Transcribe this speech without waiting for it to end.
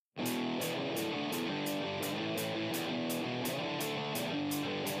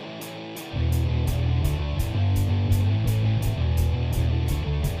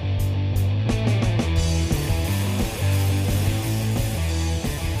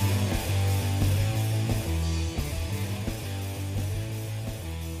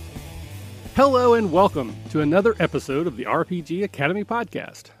Hello and welcome to another episode of the RPG Academy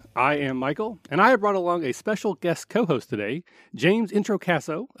podcast. I am Michael, and I have brought along a special guest co-host today, James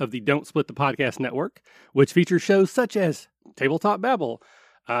Introcaso of the Don't Split the Podcast Network, which features shows such as Tabletop Babble,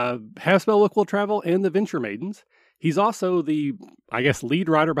 Have Spell Book Will Travel, and The Venture Maidens. He's also the, lead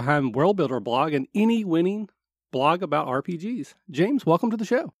writer behind World Builder blog and any winning blog about RPGs. James, welcome to the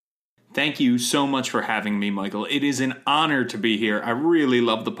show. Thank you so much for having me, Michael. It is an honor to be here. I really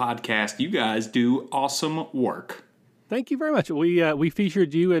love the podcast. You guys do awesome work. Thank you very much. We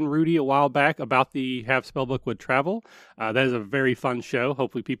featured you and Rudy a while back about the Have Spellbook Would Travel. That is a very fun show.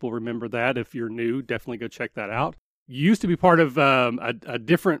 Hopefully people remember that. If you're new, definitely go check that out. You used to be part of a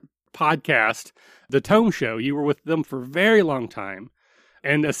different podcast, The Tome Show. You were with them for a very long time.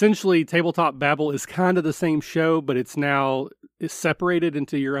 And essentially, Tabletop Babble is kind of the same show, but it's separated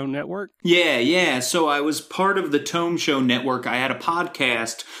into your own network? Yeah. So I was part of the Tome Show network. I had a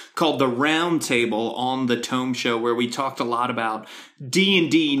podcast called The Round Table on the Tome Show where we talked a lot about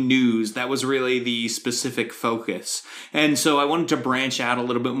D&D news. That was really the specific focus. And so I wanted to branch out a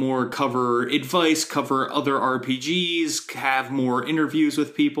little bit more, cover advice, cover other RPGs, have more interviews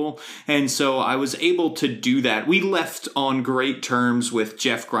with people. And so I was able to do that. We left on great terms with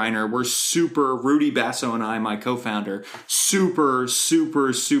Jeff Greiner. Rudy Basso and I, my co-founder,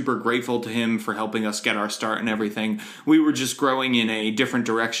 super grateful to him for helping us get our start and everything. We were just growing in a different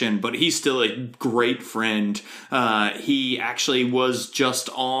direction, but he's still a great friend. He actually was just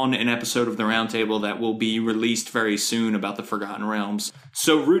on an episode of The Roundtable that will be released very soon about the Forgotten Realms.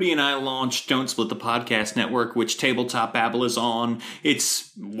 So Rudy and I launched Don't Split the Podcast Network, which Tabletop Babble is on.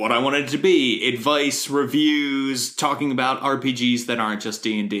 It's what I wanted it to be. Advice, reviews, talking about RPGs that aren't just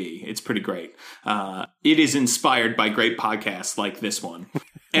D&D. It's pretty great. It is inspired by great podcasts like this one.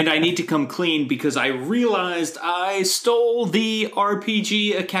 And I need to come clean because I realized I stole the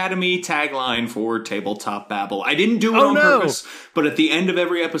RPG Academy tagline for Tabletop Babble. I didn't do it on purpose, but at the end of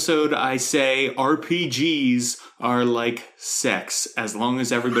every episode, I say RPGs are like sex. As long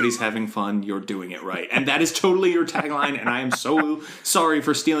as everybody's having fun, you're doing it right. And that is totally your tagline, and I am so sorry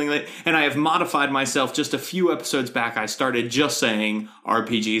for stealing it. And I have modified myself. Just a few episodes back, I started just saying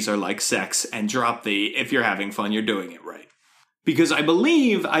RPGs are like sex and dropped the if you're having fun, you're doing it right. Because I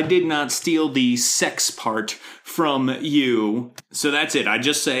believe I did not steal the sex part from you. So that's it. I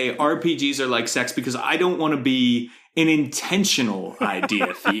just say RPGs are like sex because I don't want to be an intentional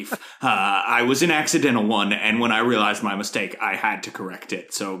idea thief. I was an accidental one, and when I realized my mistake, I had to correct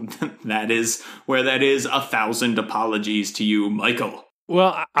it. So that is where that is. 1,000 apologies to you, Michael.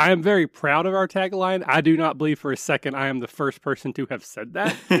 Well, I am very proud of our tagline. I do not believe for a second I am the first person to have said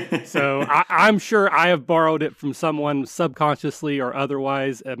that. So I'm sure I have borrowed it from someone subconsciously or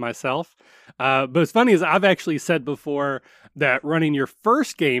otherwise myself. But what's funny is I've actually said before that running your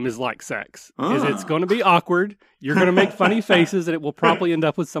first game is like sex. Is it's going to be awkward. You're going to make funny faces, and it will probably end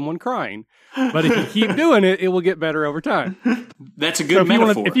up with someone crying. But if you keep doing it, it will get better over time. That's a good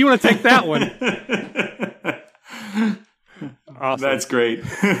metaphor. If you want to take that one. Awesome. That's great.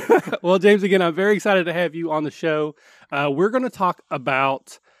 Well, James, again, I'm very excited to have you on the show. We're going to talk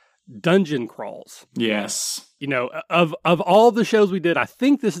about dungeon crawls. Yes. You know, of all the shows we did, I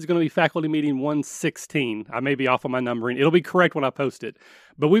think this is going to be Faculty Meeting 116. I may be off on my numbering. It'll be correct when I post it.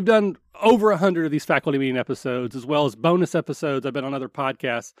 But we've done over 100 of these Faculty Meeting episodes, as well as bonus episodes. I've been on other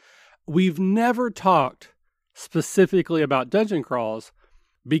podcasts. We've never talked specifically about dungeon crawls,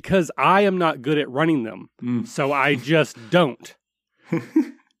 because I am not good at running them. So I just don't.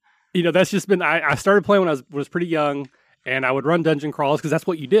 That's just been, I started playing when I was pretty young, and I would run dungeon crawls because that's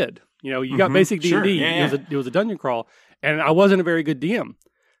what you did. You got basic D&D. Sure. Yeah. It was a dungeon crawl, and I wasn't a very good DM.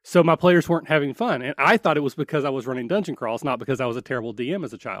 So my players weren't having fun. And I thought it was because I was running dungeon crawls, not because I was a terrible DM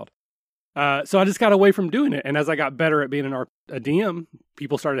as a child. So I just got away from doing it. And as I got better at being a DM,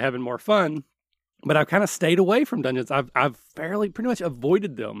 people started having more fun. But I've kind of stayed away from dungeons. I've pretty much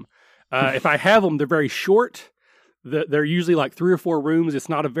avoided them. If I have them, they're very short. They're usually like 3 or 4 rooms. It's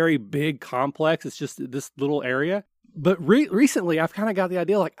not a very big complex. It's just this little area. But recently, I've kind of got the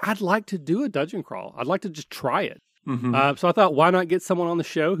idea, like, I'd like to do a dungeon crawl. I'd like to just try it. So I thought, why not get someone on the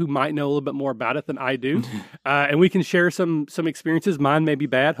show who might know a little bit more about it than I do? And we can share some experiences. Mine may be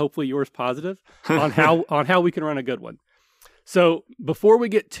bad. Hopefully yours positive on how we can run a good one. So before we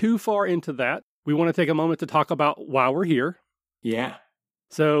get too far into that, we want to take a moment to talk about why we're here. Yeah.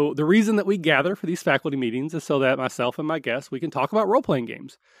 So the reason that we gather for these faculty meetings is so that myself and my guests, we can talk about role-playing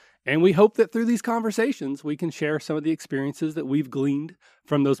games. And we hope that through these conversations, we can share some of the experiences that we've gleaned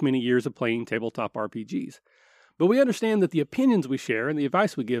from those many years of playing tabletop RPGs. But we understand that the opinions we share and the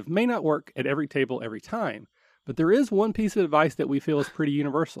advice we give may not work at every table every time. But there is one piece of advice that we feel is pretty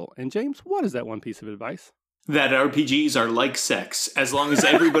universal. And James, what is that one piece of advice? That RPGs are like sex. As long as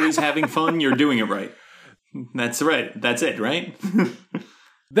everybody's having fun, you're doing it right. That's right. That's it, right?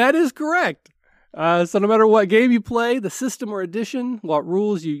 That is correct. So no matter what game you play, the system or edition, what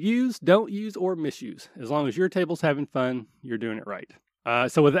rules you use, don't use, or misuse, as long as your table's having fun, you're doing it right.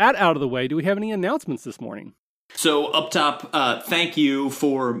 So with that out of the way, do we have any announcements this morning? So up top, thank you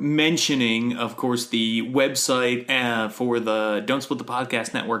for mentioning, of course, the website for the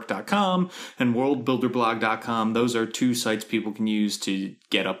Don'tSplitThePodcastNetwork.com and WorldBuilderBlog.com. Those are two sites people can use to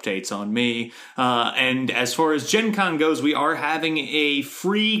get updates on me. And as far as Gen Con goes, we are having a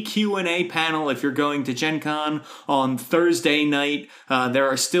free Q&A panel if you're going to Gen Con on Thursday night. There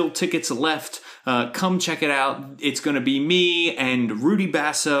are still tickets left. Come check it out. It's going to be me and Rudy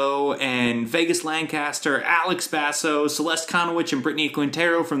Basso and Vegas Lancaster, Alex Basso, Celeste Conowitch, and Brittany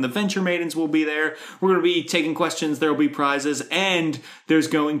Quintero from the Venture Maidens will be there. We're going to be taking questions. There will be prizes. And there's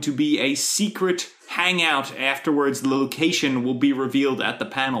going to be a secret hangout afterwards. The location will be revealed at the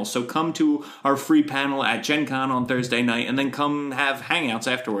panel. So come to our free panel at Gen Con on Thursday night and then come have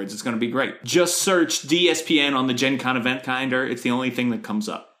hangouts afterwards. It's going to be great. Just search DSPN on the Gen Con event calendar. It's the only thing that comes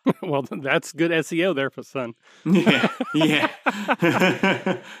up. Well, that's good SEO there, son.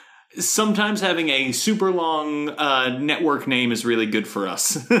 Yeah. Sometimes having a super long network name is really good for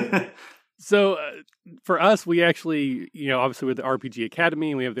us. So for us, we actually, obviously with the RPG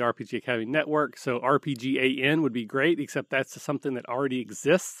Academy, and we have the RPG Academy Network. So RPGAN would be great, except that's something that already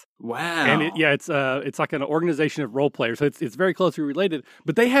exists. Wow. And it's like an organization of role players. So it's very closely related,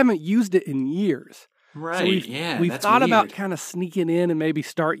 but they haven't used it in years. Right, so we've thought about kind of sneaking in and maybe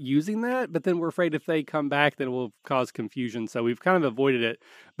start using that, but then we're afraid if they come back, then it will cause confusion. So we've kind of avoided it.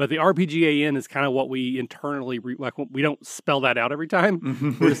 But the RPGAN is kind of what we internally, we don't spell that out every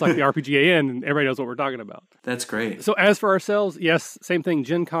time. We're just like the RPGAN, and everybody knows what we're talking about. That's great. So as for ourselves, yes, same thing,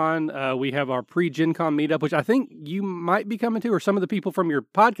 Gen Con. We have our pre-Gen Con meetup, which I think you might be coming to, or some of the people from your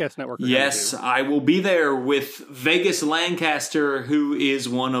podcast network are Yes, I will be there with Vegas Lancaster, who is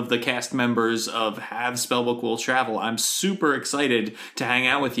one of the cast members of Have Spellbook Will Travel. I'm super excited to hang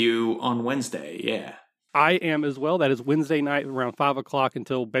out with you on Wednesday. Yeah. I am as well. That is Wednesday night around 5 o'clock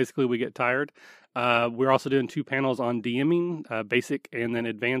until basically we get tired. We're also doing 2 panels on DMing, basic and then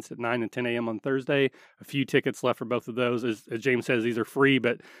advanced at 9 and 10 a.m. on Thursday. A few tickets left for both of those. As James says, these are free,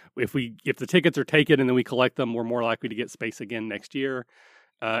 but if the tickets are taken and then we collect them, we're more likely to get space again next year.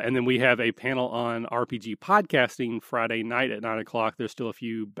 And then we have a panel on RPG podcasting Friday night at 9 o'clock. There's still a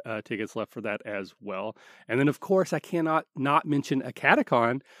few tickets left for that as well. And then, of course, I cannot not mention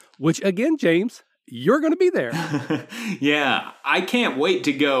Acadicon, which, again, James, you're going to be there. Yeah, I can't wait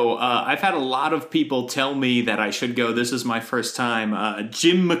to go. I've had a lot of people tell me that I should go. This is my first time.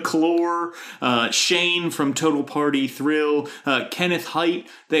 Jim McClure, Shane from Total Party Thrill, Kenneth Height,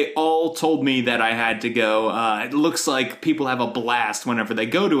 they all told me that I had to go. It looks like people have a blast whenever they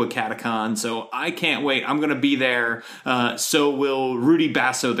go to a Catacon, so I can't wait. I'm going to be there. So will Rudy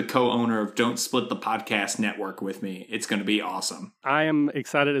Basso, the co-owner of Don't Split the Podcast Network, with me. It's going to be awesome. I am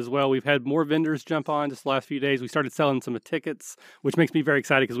excited as well. We've had more vendors jump on just the last few days. We started selling some tickets, which makes me very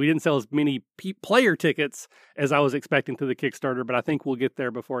excited because we didn't sell as many player tickets as I was expecting through the Kickstarter, but I think we'll get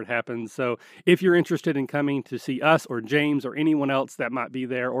there before it happens. So if you're interested in coming to see us or James or anyone else that might be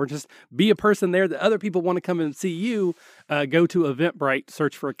there, or just be a person there that other people want to come and see you, go to Eventbrite,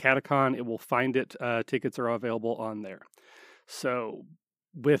 search for a Catacon. It will find it. Tickets are available on there. So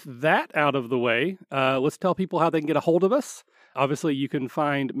with that out of the way, let's tell people how they can get a hold of us. Obviously, you can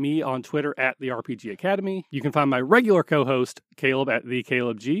find me on Twitter at the RPG Academy. You can find my regular co-host, Caleb, at the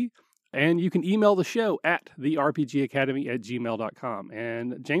Caleb G. And you can email the show at therpgacademy@gmail.com.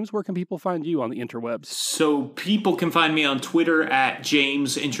 And James, where can people find you on the interwebs? So people can find me on Twitter at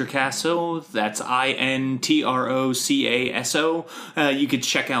James Introcaso. That's INTROCASO. You could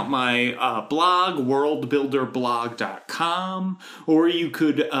check out my blog, worldbuilderblog.com, or you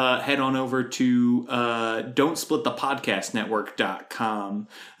could head on over to don'tsplitthepodcastnetwork.com.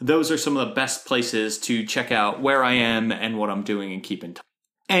 Those are some of the best places to check out where I am and what I'm doing and keep in touch.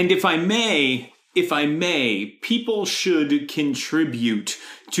 And if I may, people should contribute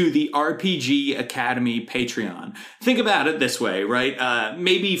to the RPG Academy Patreon. Think about it this way, right?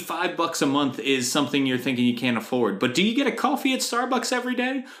 Maybe $5 a month is something you're thinking you can't afford. But do you get a coffee at Starbucks every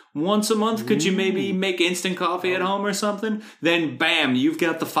day? Once a month, could you maybe make instant coffee at home or something? Then bam, you've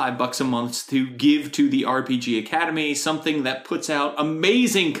got the $5 a month to give to the RPG Academy, something that puts out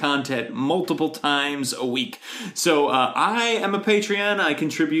amazing content multiple times a week. So I am a Patreon. I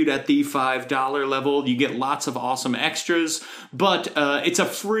contribute at the $5 level. You get lots of awesome extras, but it's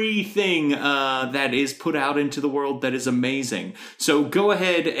a free thing that is put out into the world that is amazing. So go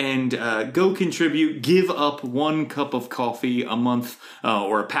ahead and go contribute. Give up 1 cup of coffee a month,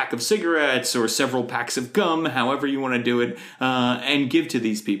 or a pack of cigarettes, or several packs of gum, however you want to do it, and give to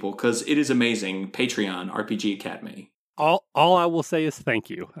these people, because it is amazing. Patreon, RPG Academy. All I will say is thank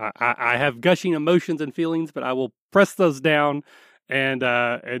you. I have gushing emotions and feelings, but I will press those down and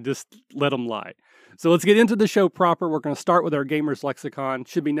just let them lie. So let's get into the show proper. We're going to start with our Gamers Lexicon.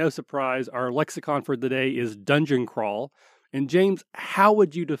 Should be no surprise. Our lexicon for the day is dungeon crawl. And James, how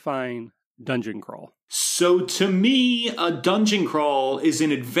would you define dungeon crawl? So to me, a dungeon crawl is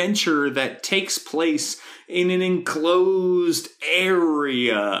an adventure that takes place in an enclosed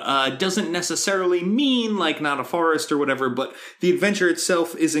area. It doesn't necessarily mean like not a forest or whatever, but the adventure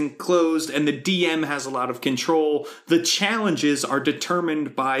itself is enclosed and the DM has a lot of control. The challenges are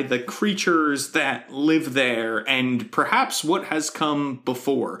determined by the creatures that live there and perhaps what has come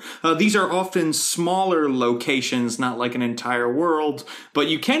before. These are often smaller locations, not like an entire world, but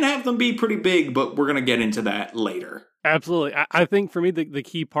you can have them be pretty big, but we're going to get into that later. Absolutely. I think for me, the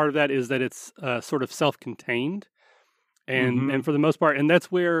key part of that is that it's sort of self-contained. And for the most part, and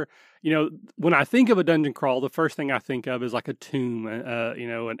that's where, when I think of a dungeon crawl, the first thing I think of is like a tomb,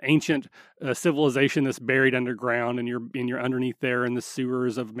 an ancient civilization that's buried underground, and you're underneath there in the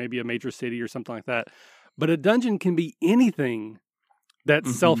sewers of maybe a major city or something like that. But a dungeon can be anything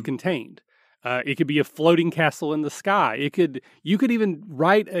that's self-contained. It could be a floating castle in the sky. You could even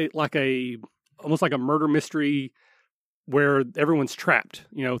write almost like a murder mystery where everyone's trapped.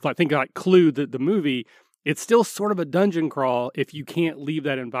 Think like Clue, the movie. It's still sort of a dungeon crawl if you can't leave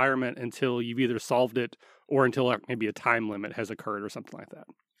that environment until you've either solved it or until maybe a time limit has occurred or something like that.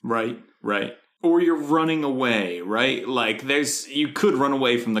 Right. Or you're running away, right? Like you could run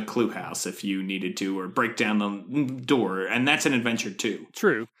away from the Clue house if you needed to, or break down the door, and that's an adventure too.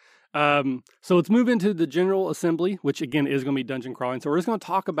 True. So let's move into the General Assembly, which again is going to be dungeon crawling. So we're just going to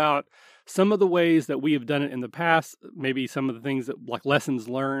talk about some of the ways that we have done it in the past, maybe some of the things that like lessons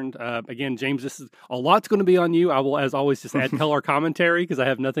learned. Again, James, this is a lot's going to be on you. I will, as always, just add color commentary because I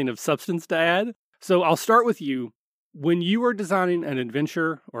have nothing of substance to add. So I'll start with you. When you are designing an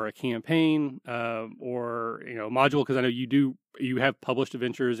adventure or a campaign, or module, because I know you have published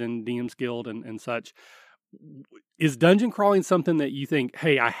adventures in DM's Guild and such. Is dungeon crawling something that you think,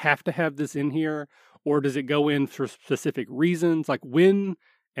 hey, I have to have this in here? Or does it go in for specific reasons? Like when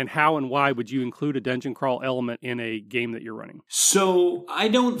and how and why would you include a dungeon crawl element in a game that you're running? So I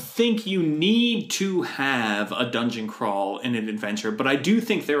don't think you need to have a dungeon crawl in an adventure, but I do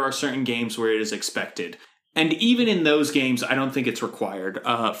think there are certain games where it is expected. And even in those games, I don't think it's required.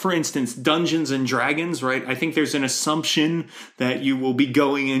 For instance, Dungeons and Dragons, right? I think there's an assumption that you will be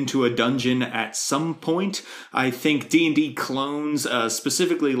going into a dungeon at some point. I think D&D clones,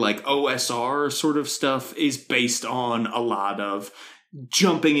 specifically like OSR sort of stuff, is based on a lot of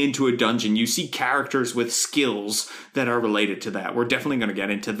jumping into a dungeon. You see characters with skills that are related to that. We're definitely going to get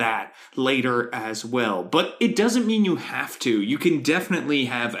into that later as well. But it doesn't mean you have to. You can definitely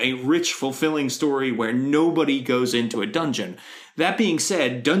have a rich, fulfilling story where nobody goes into a dungeon. That being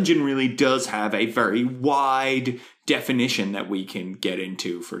said, dungeon really does have a very wide definition that we can get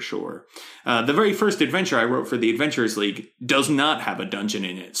into for sure. The very first adventure I wrote for the Adventurers League does not have a dungeon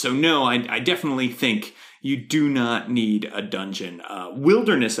in it. So no, I definitely think you do not need a dungeon.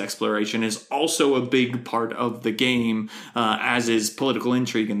 Wilderness exploration is also a big part of the game, as is political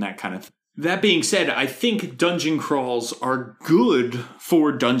intrigue and that kind of thing. That being said, I think dungeon crawls are good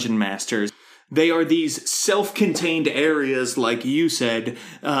for dungeon masters. They are these self-contained areas, like you said,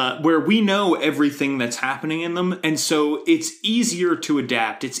 where we know everything that's happening in them. And so it's easier to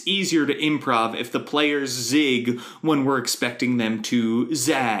adapt. It's easier to improv if the players zig when we're expecting them to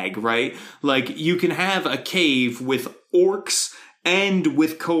zag, right? Like you can have a cave with orcs and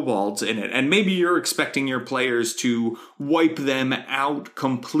with kobolds in it. And maybe you're expecting your players to wipe them out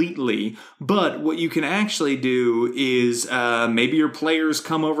completely. But what you can actually do is maybe your players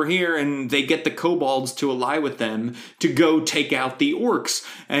come over here and they get the kobolds to ally with them to go take out the orcs.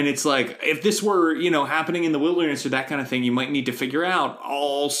 And it's like, if this were, happening in the wilderness or that kind of thing, you might need to figure out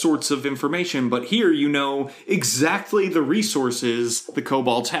all sorts of information. But here you know exactly the resources the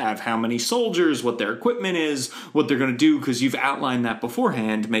kobolds have, how many soldiers, what their equipment is, what they're going to do, because you've outlined that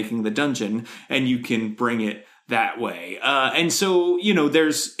beforehand, making the dungeon, and you can bring it that way. And so,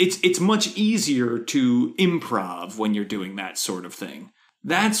 it's much easier to improv when you're doing that sort of thing.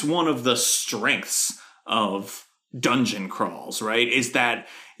 That's one of the strengths of dungeon crawls, right? Is that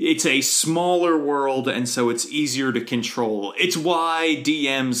it's a smaller world, and so it's easier to control. It's why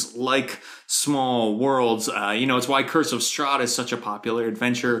DMs like small worlds. It's why Curse of Strahd is such a popular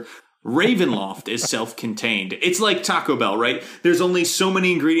adventure. Ravenloft is self-contained. It's like Taco Bell, right? There's only so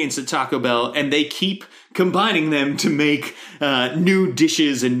many ingredients at Taco Bell, and they keep combining them to make new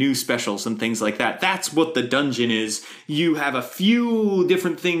dishes and new specials and things like that. That's what the dungeon is. You have a few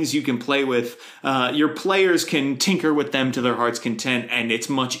different things you can play with. Your players can tinker with them to their heart's content, and it's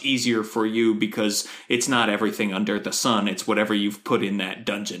much easier for you because it's not everything under the sun. It's whatever you've put in that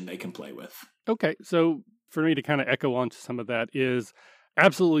dungeon they can play with. Okay, so for me to kind of echo on to some of that is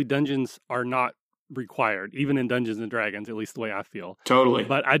absolutely dungeons are not required, even in Dungeons and Dragons, at least the way I feel. Totally.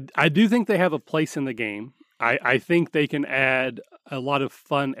 But I do think they have a place in the game. I think they can add a lot of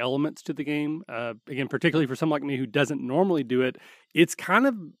fun elements to the game. Again, particularly for someone like me who doesn't normally do it, it's kind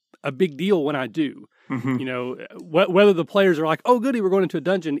of a big deal when I do. Mm-hmm. Whether the players are like, oh, goody, we're going into a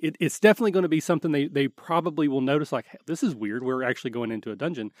dungeon, it's definitely going to be something they probably will notice, like, hey, this is weird, we're actually going into a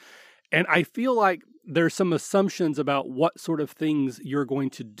dungeon. And I feel like there's some assumptions about what sort of things you're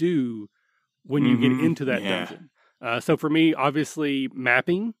going to do when you get into that dungeon. So for me, obviously,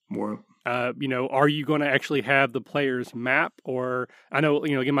 mapping. Are you going to actually have the players map? Or I know,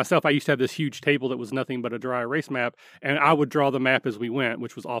 again, myself, I used to have this huge table that was nothing but a dry erase map, and I would draw the map as we went,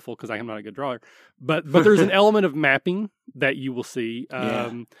 which was awful because I am not a good drawer. But there's an element of mapping that you will see.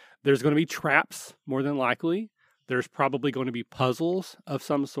 There's going to be traps, more than likely. There's probably going to be puzzles of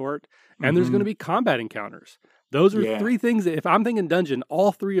some sort, and there's going to be combat encounters. Those are three things that, if I'm thinking dungeon,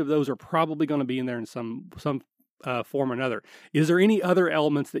 all three of those are probably going to be in there in some form or another. Is there any other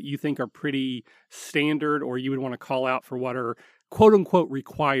elements that you think are pretty standard, or you would want to call out for what are quote unquote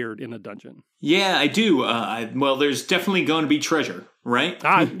required in a dungeon? Yeah, I do. Well, there's definitely going to be treasure, right?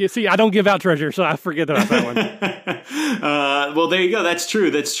 You see, I don't give out treasure, so I forget about that one. Well, there you go. That's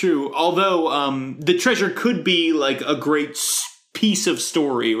true. Although the treasure could be like a great piece of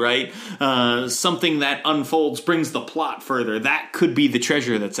story, right? Something that unfolds, brings the plot further. That could be the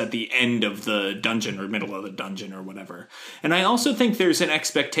treasure that's at the end of the dungeon or middle of the dungeon or whatever. And I also think there's an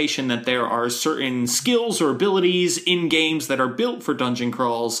expectation that there are certain skills or abilities in games that are built for dungeon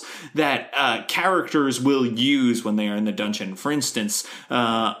crawls that characters will use when they are in the dungeon. For instance,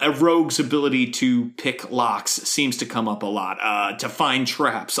 a rogue's ability to pick locks seems to come up a lot. To find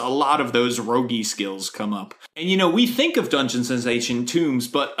traps, a lot of those roguey skills come up. And, we think of dungeons as ancient tombs,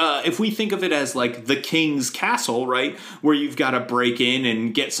 but if we think of it as like the king's castle, right, where you've got to break in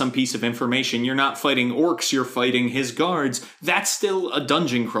and get some piece of information, you're not fighting orcs, you're fighting his guards, that's still a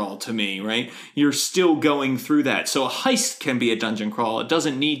dungeon crawl to me, right? You're still going through that. So a heist can be a dungeon crawl. It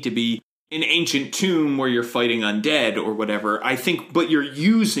doesn't need to be an ancient tomb where you're fighting undead or whatever. I think, but you're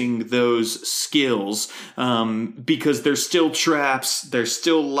using those skills because there's still traps, there's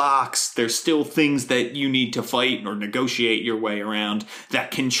still locks, there's still things that you need to fight or negotiate your way around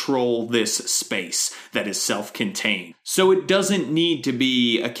that control this space that is self-contained. So it doesn't need to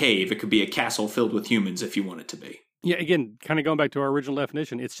be a cave. It could be a castle filled with humans if you want it to be. Yeah, again, kind of going back to our original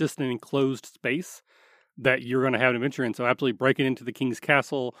definition, it's just an enclosed space that you're going to have an adventure in. So absolutely breaking into the king's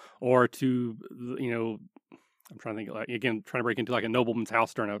castle, or to, I'm trying to think, like, again, trying to break into like a nobleman's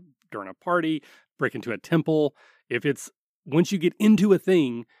house during a party, break into a temple. If it's, once you get into a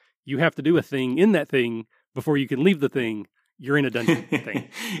thing, you have to do a thing in that thing before you can leave the thing. You're in a dungeon thing.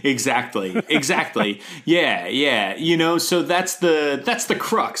 Exactly. Yeah. So that's the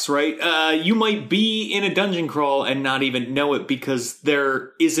crux, right? You might be in a dungeon crawl and not even know it because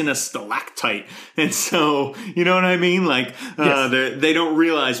there isn't a stalactite. And so, you know what I mean? Like, yes. They don't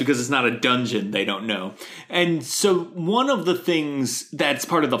realize because it's not a dungeon, they don't know. And so one of the things that's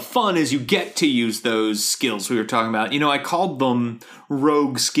part of the fun is you get to use those skills we were talking about. I called them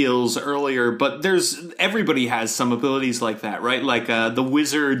rogue skills earlier, but everybody has some abilities like that, right? Like the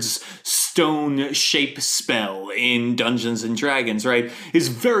wizard's stone shape spell in Dungeons and Dragons, right, is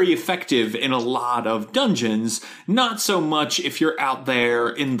very effective in a lot of dungeons. Not so much if you're out there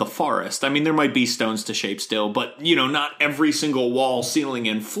in the forest. I mean, there might be stones to shape still, but not every single wall, ceiling,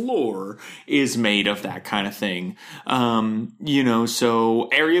 and floor is made of that kind of thing. So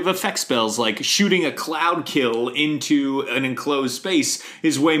area of effect spells like shooting a cloud kill into an enclosed space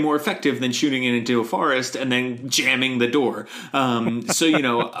is way more effective than shooting it into a forest and then jamming the door.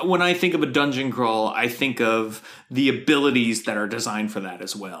 When I think of a dungeon crawl, I think of the abilities that are designed for that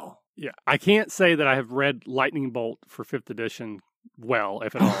as well. Yeah, I can't say that I have read Lightning Bolt for 5th edition well,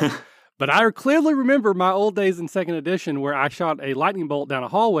 if at all. But I clearly remember my old days in 2nd edition where I shot a lightning bolt down a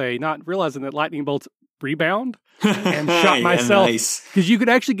hallway, not realizing that lightning bolts rebound, and shot myself. Because you could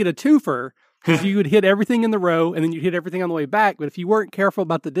actually get a twofer Because you would hit everything in the row, and then you'd hit everything on the way back. But if you weren't careful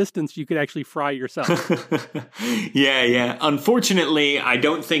about the distance, you could actually fry yourself. Yeah. Unfortunately, I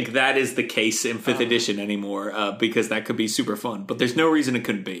don't think that is the case in 5th edition anymore, because that could be super fun. But there's no reason it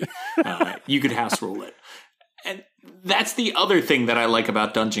couldn't be. You could house rule it. And that's the other thing that I like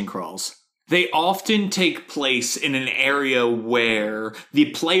about dungeon crawls. They often take place in an area where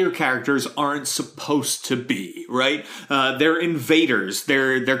the player characters aren't supposed to be, right? They're invaders.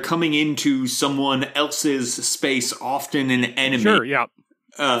 They're coming into someone else's space, often an enemy. Sure, yeah.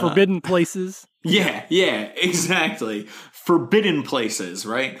 Forbidden places. Yeah, exactly. Forbidden places,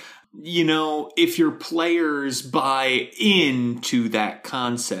 right? You know, if your players buy into that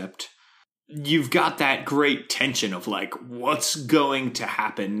concept, you've got that great tension of like, what's going to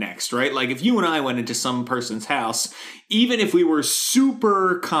happen next, right? Like if you and I went into some person's house, even if we were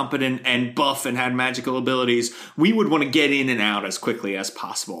super competent and buff and had magical abilities, we would want to get in and out as quickly as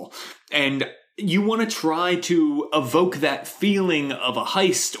possible. And you want to try to evoke that feeling of a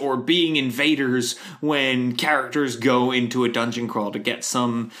heist or being invaders when characters go into a dungeon crawl to get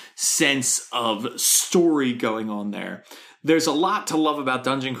some sense of story going on there. There's a lot to love about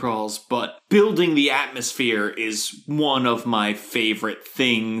dungeon crawls, but building the atmosphere is one of my favorite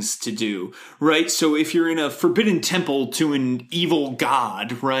things to do, right? So if you're in a forbidden temple to an evil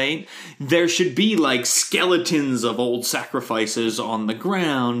god, right, there should be like skeletons of old sacrifices on the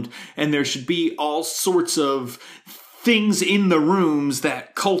ground, and there should be all sorts of things in the rooms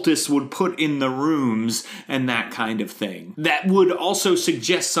that cultists would put in the rooms and that kind of thing. That would also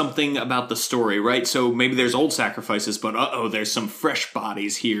suggest something about the story, right? So maybe there's old sacrifices, but there's some fresh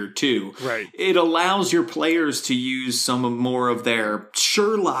bodies here too. Right. It allows your players to use some more of their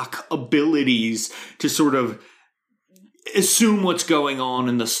Sherlock abilities to sort of assume what's going on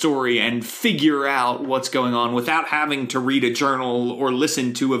in the story and figure out what's going on without having to read a journal or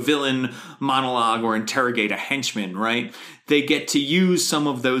listen to a villain monologue or interrogate a henchman, right? They get to use some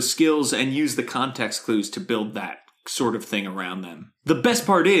of those skills and use the context clues to build that sort of thing around them. The best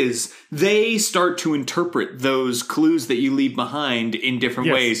part is they start to interpret those clues that you leave behind in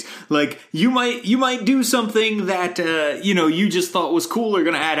different ways. Like you might do something that you just thought was cool or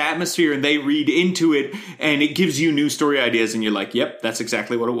going to add atmosphere, and they read into it and it gives you new story ideas, and you're like, "Yep, that's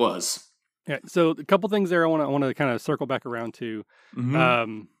exactly what it was." Yeah. So a couple things there I want to kind of circle back around to.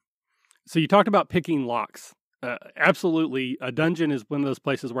 Mm-hmm. So you talked about picking locks. Absolutely, a dungeon is one of those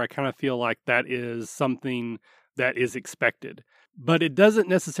places where I kind of feel like that is something that is expected. But it doesn't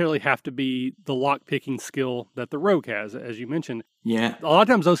necessarily have to be the lock-picking skill that the rogue has, as you mentioned. Yeah. A lot of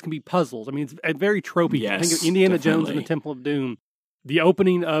times those can be puzzles. I mean, it's very tropey. Yes, I think of Indiana definitely. Jones and the Temple of Doom. The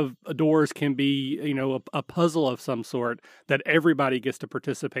opening of doors can be, a puzzle of some sort that everybody gets to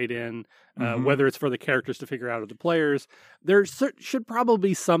participate in, whether it's for the characters to figure out or the players. There should probably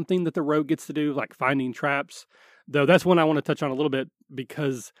be something that the rogue gets to do, like finding traps. Though that's one I want to touch on a little bit,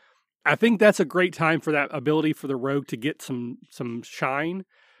 because I think that's a great time for that ability for the rogue to get some shine.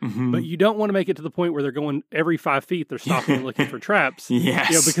 Mm-hmm. But you don't want to make it to the point where they're going every 5 feet, they're stopping and looking for traps.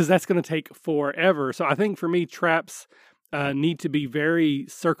 Yes. Because that's going to take forever. So I think for me, traps need to be very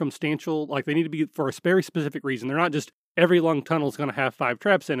circumstantial. Like they need to be for a very specific reason. They're not just every long tunnel is going to have 5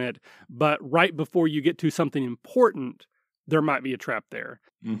 traps in it, but right before you get to something important, there might be a trap there.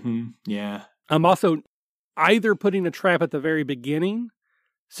 Mm-hmm. Yeah. I'm also either putting a trap at the very beginning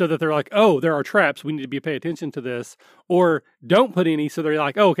so that they're like, oh, there are traps, we need to pay attention to this, or don't put any so they're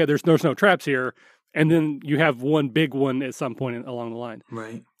like, oh, okay, there's no traps here, and then you have one big one at some point along the line.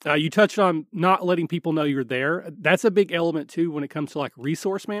 Right. You touched on not letting people know you're there. That's a big element, too, when it comes to like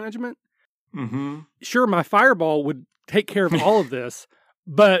resource management. Mm-hmm. Sure, my fireball would take care of all of this,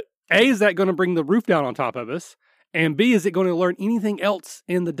 but A, is that going to bring the roof down on top of us? And B, is it going to learn anything else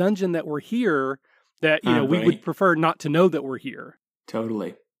in the dungeon that we're here that, we would prefer not to know that we're here?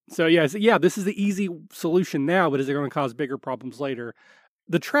 Totally. So, this is the easy solution now, but is it going to cause bigger problems later?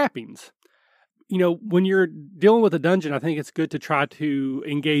 The trappings. When you're dealing with a dungeon, I think it's good to try to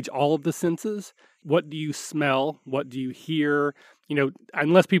engage all of the senses. What do you smell? What do you hear?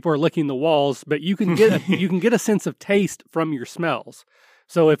 Unless people are licking the walls, but you can get a sense of taste from your smells.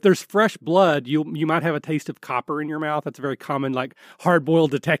 So if there's fresh blood, you might have a taste of copper in your mouth. That's a very common, like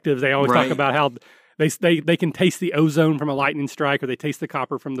hard-boiled detectives. They always talk about how they can taste the ozone from a lightning strike, or they taste the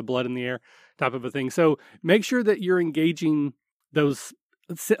copper from the blood in the air, type of a thing. So make sure that you're engaging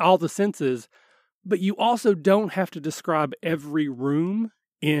all the senses, but you also don't have to describe every room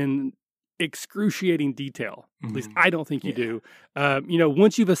in excruciating detail. At least I don't think you do.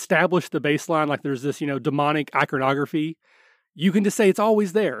 Once you've established the baseline, like there's this, demonic iconography, you can just say it's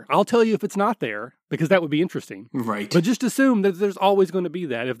always there. I'll tell you if it's not there, because that would be interesting. Right. But just assume that there's always going to be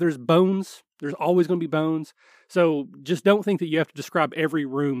that. If there's bones, there's always going to be bones. So just don't think that you have to describe every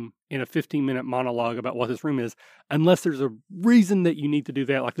room in a 15-minute monologue about what this room is, unless there's a reason that you need to do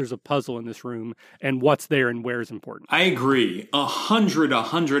that, like there's a puzzle in this room and what's there and where is important. I agree.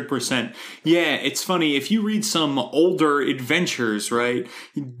 100%. Yeah, it's funny. If you read some older adventures, right,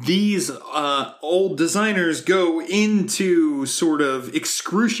 these old designers go into sort of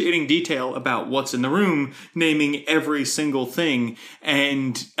excruciating detail about what's in the room, naming every single thing.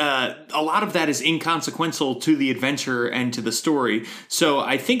 And a lot of that is inconsequential to the adventure and to the story. So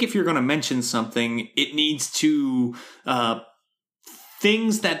I think if you're going to mention something, it needs to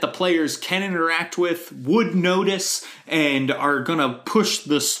things that the players can interact with, would notice, and are going to push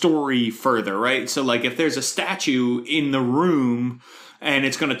the story further, right? So like if there's a statue in the room and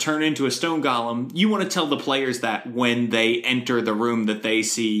it's going to turn into a stone golem, you want to tell the players that when they enter the room that they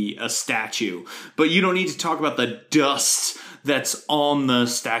see a statue. But you don't need to talk about the dust that's on the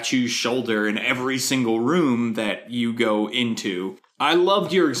statue's shoulder in every single room that you go into. I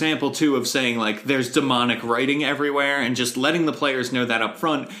loved your example, too, of saying, like, there's demonic writing everywhere and just letting the players know that up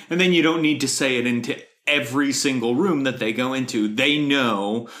front. And then you don't need to say it into every single room that they go into. They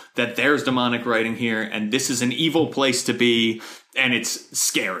know that there's demonic writing here and this is an evil place to be and it's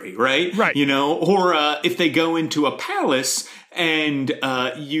scary, right? Right. You know, or if they go into a palace and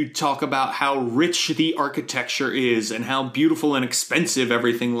you talk about how rich the architecture is and how beautiful and expensive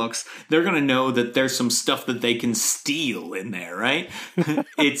everything looks, they're going to know that there's some stuff that they can steal in there, right?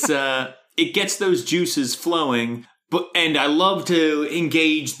 It gets those juices flowing. And I love to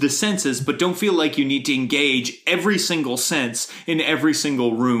engage the senses, but don't feel like you need to engage every single sense in every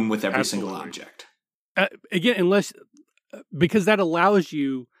single room with every single object. Again, because that allows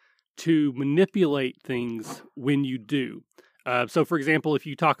you to manipulate things when you do. So, for example, if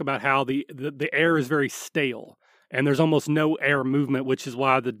you talk about how the air is very stale and there's almost no air movement, which is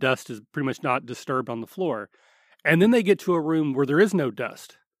why the dust is pretty much not disturbed on the floor, and then they get to a room where there is no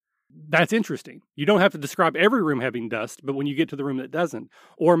dust, that's interesting. You don't have to describe every room having dust, but when you get to the room that doesn't,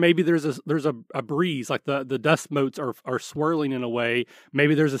 or maybe there's a breeze, like the dust motes are swirling in a way.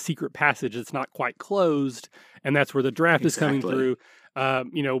 Maybe there's a secret passage that's not quite closed, and that's where the draft is coming through.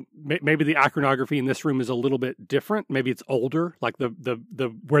 Maybe the iconography in this room is a little bit different. Maybe it's older, like the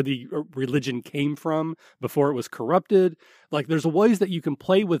where the religion came from before it was corrupted. Like there's ways that you can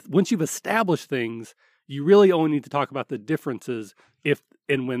play with. Once you've established things, you really only need to talk about the differences if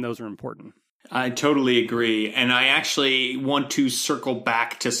and when those are important. I totally agree. And I actually want to circle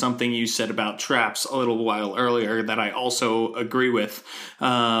back to something you said about traps a little while earlier that I also agree with,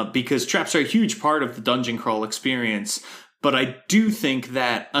 because traps are a huge part of the dungeon crawl experience. But I do think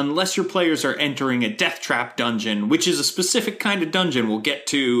that unless your players are entering a death trap dungeon, which is a specific kind of dungeon we'll get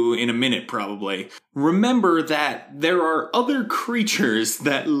to in a minute probably, remember that there are other creatures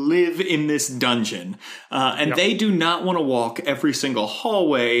that live in this dungeon. And they do not want to walk every single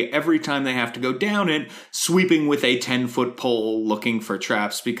hallway every time they have to go down it, sweeping with a 10-foot pole looking for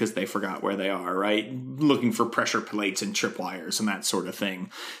traps because they forgot where they are, right? Looking for pressure plates and tripwires and that sort of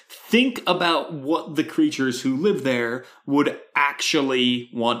thing. Think about what the creatures who live there would actually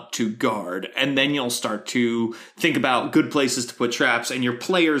want to guard. And then you'll start to think about good places to put traps, and your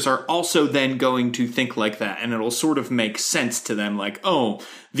players are also then going to think like that, and it'll sort of make sense to them, like, oh,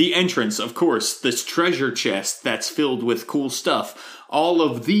 the entrance, of course, this treasure chest that's filled with cool stuff. All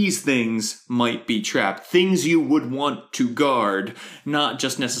of these things might be trapped. Things you would want to guard, not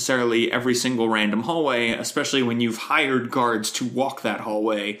just necessarily every single random hallway, especially when you've hired guards to walk that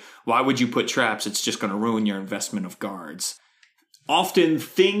hallway. Why would you put traps? It's just going to ruin your investment of guards. Often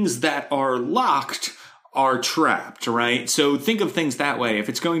things that are locked are trapped, right? So think of things that way. If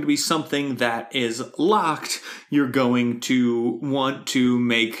it's going to be something that is locked, you're going to want to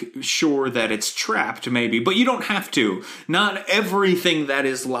make sure that it's trapped, maybe. But you don't have to. Not everything that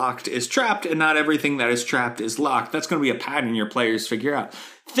is locked is trapped, and not everything that is trapped is locked. That's going to be a pattern your players figure out.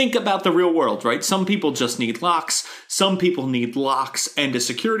 Think about the real world, right? Some people just need locks. Some people need locks and a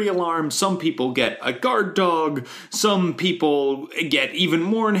security alarm. Some people get a guard dog. Some people get even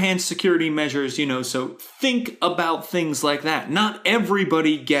more enhanced security measures, so think about things like that. Not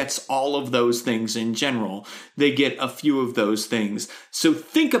everybody gets all of those things in general. They get a few of those things. So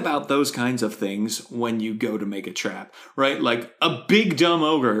think about those kinds of things when you go to make a trap, right? Like a big dumb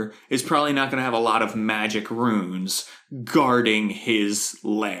ogre is probably not going to have a lot of magic runes guarding his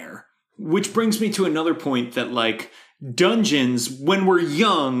lair. Which brings me to another point that, like, dungeons, when we're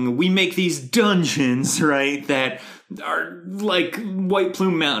young, we make these dungeons, right, that are like White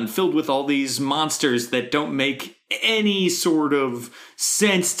Plume Mountain, filled with all these monsters that don't make any sort of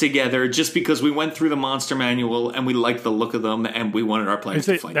sense together just because we went through the monster manual and we liked the look of them and we wanted our players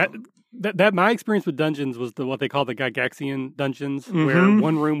to fight them. That my experience with dungeons was what they call the Gygaxian dungeons, where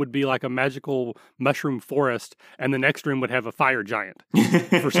one room would be like a magical mushroom forest, and the next room would have a fire giant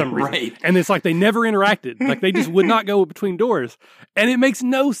for some reason. Right. And it's like they never interacted; like they just would not go between doors, and it makes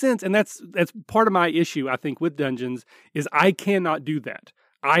no sense. And that's part of my issue, I think, with dungeons is I cannot do that.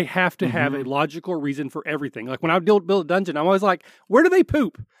 I have to have a logical reason for everything. Like when I build a dungeon, I'm always like, where do they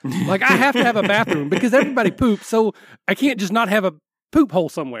poop? Like I have to have a bathroom because everybody poops, so I can't just not have a poop hole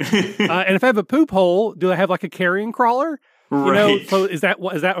somewhere. And if I have a poop hole, do I have like a carrion crawler? Right. You know, so is that,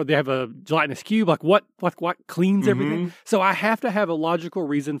 or they have a gelatinous cube? Like what cleans everything? So I have to have a logical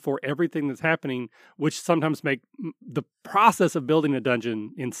reason for everything that's happening, which sometimes make the process of building a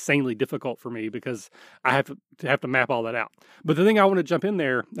dungeon insanely difficult for me because I have to map all that out. But the thing I want to jump in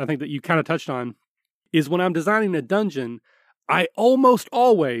there, I think that you kind of touched on, is when I'm designing a dungeon, I almost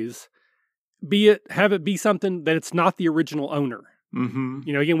always have it be something that it's not the original owner.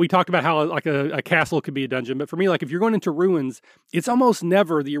 You know, again, we talked about how like a castle could be a dungeon, but for me, like if you're going into ruins, it's almost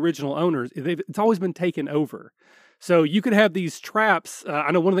never the original owners. It's always been taken over. So you could have these traps. I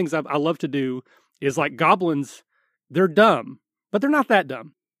know one of the things I love to do is like goblins, they're dumb, but they're not that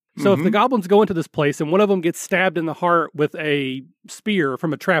dumb. So if the goblins go into this place and one of them gets stabbed in the heart with a spear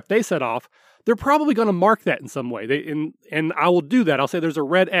from a trap they set off, they're probably going to mark that in some way. And I will do that. I'll say there's a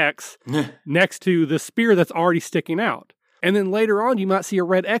red X next to the spear that's already sticking out. And then later on, you might see a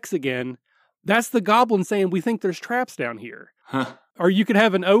red X again. That's the goblin saying, we think there's traps down here. Or you could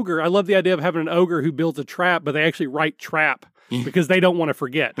have an ogre. I love the idea of having an ogre who builds a trap, but they actually write trap because they don't want to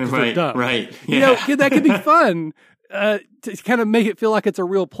forget. They're dumb. Right. You know, that could be fun to kind of make it feel like it's a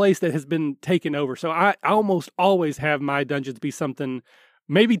real place that has been taken over. So I almost always have my dungeons be something,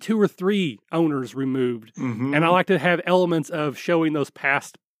 maybe 2 or 3 owners removed. And I like to have elements of showing those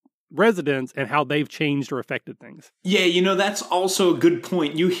past residents and how they've changed or affected things. Yeah, you know, that's also a good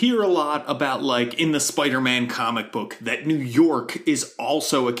point. You hear a lot about, like, in the Spider-Man comic book, that New York is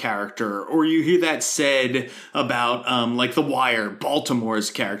also a character, or you hear that said about, like, The Wire,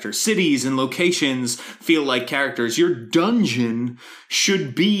 Baltimore's character. Cities and locations feel like characters. Your dungeon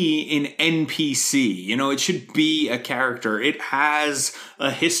should be an NPC. You know, it should be a character. It has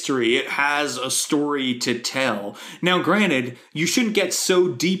a history. It has a story to tell. Now, granted, you shouldn't get so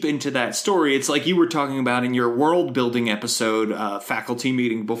deep into that story. It's like you were talking about in your world building episode, faculty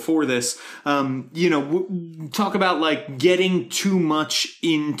meeting before this. You know, talk about like getting too much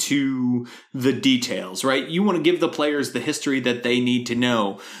into the details, right? You want to give the players the history that they need to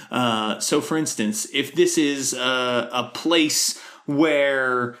know. So for instance, if this is a place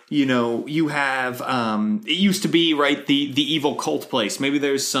where, you know, you have, it used to be, right, the evil cult place. Maybe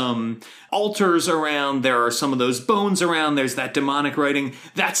there's some altars around, there are some of those bones around, there's that demonic writing.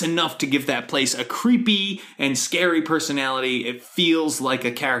 That's enough to give that place a creepy and scary personality. It feels like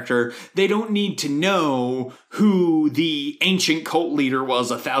a character. They don't need to know who the ancient cult leader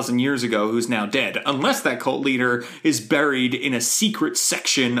was 1,000 years ago who's now dead, unless that cult leader is buried in a secret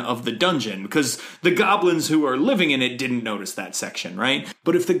section of the dungeon, because the goblins who are living in it didn't notice that section, right?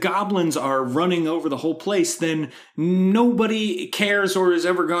 But if the goblins are running over the whole place, then nobody cares or is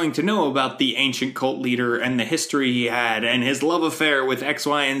ever going to know about the ancient cult leader and the history he had and his love affair with X,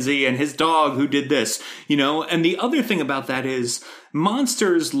 Y, and Z and his dog who did this, you know? And the other thing about that is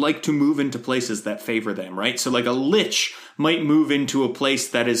monsters like to move into places that favor them, right? So like a lich might move into a place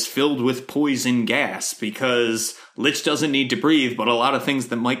that is filled with poison gas because lich doesn't need to breathe, but a lot of things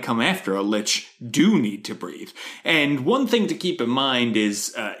that might come after a lich do need to breathe. And one thing to keep in mind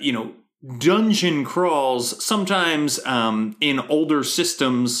is, you know, dungeon crawls, sometimes in older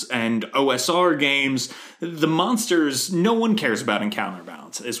systems and OSR games, the monsters, no one cares about encounter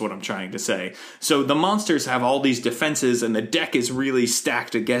balance, is what I'm trying to say. So the monsters have all these defenses and the deck is really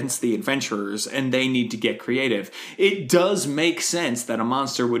stacked against the adventurers and they need to get creative. It does make sense that a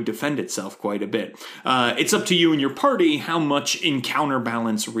monster would defend itself quite a bit. It's up to you and your party how much encounter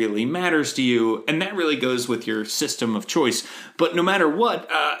balance really matters to you, and that really goes with your system of choice. But no matter what,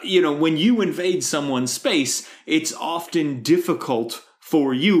 you know, when you invade someone's space, it's often difficult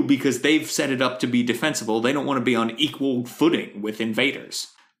for you because they've set it up to be defensible. They don't want to be on equal footing with invaders.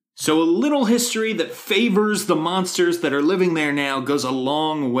 So a little history that favors the monsters that are living there now goes a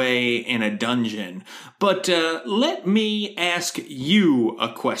long way in a dungeon. But let me ask you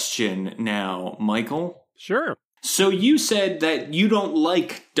a question now, Michael. Sure. So you said that you don't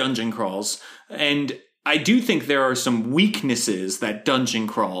like dungeon crawls, and I do think there are some weaknesses that dungeon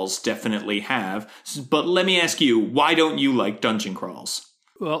crawls definitely have, but let me ask you, why don't you like dungeon crawls?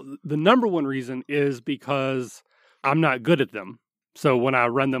 Well, the number one reason is because I'm not good at them. So when I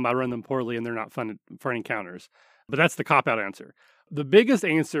run them poorly and they're not fun for encounters. But that's the cop-out answer. The biggest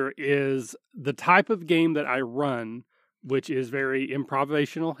answer is the type of game that I run, which is very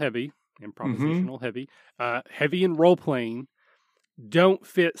improvisational heavy, heavy in role-playing, don't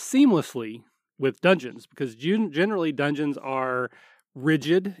fit seamlessly with dungeons, because generally dungeons are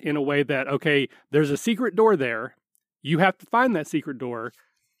rigid in a way that, okay, there's a secret door there. You have to find that secret door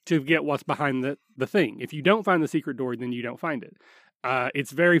to get what's behind the thing. If you don't find the secret door, then you don't find it.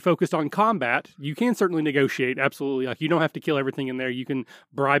 It's very focused on combat. You can certainly negotiate, absolutely. Like, you don't have to kill everything in there. You can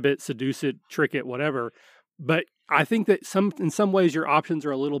bribe it, seduce it, trick it, whatever. But I think that in some ways your options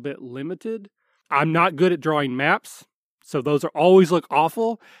are a little bit limited. I'm not good at drawing maps, so those are always look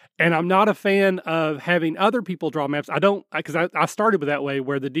awful. And I'm not a fan of having other people draw maps. Because I started with that way,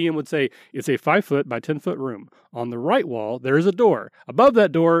 where the DM would say, it's a 5-foot by 10-foot room. On the right wall, there is a door. Above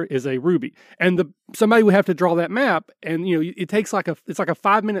that door is a ruby. And somebody would have to draw that map. And, it takes it's like a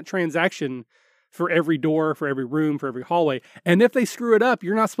 5-minute transaction for every door, for every room, for every hallway. And if they screw it up,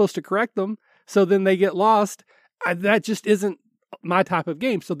 you're not supposed to correct them. So then they get lost. That just isn't my type of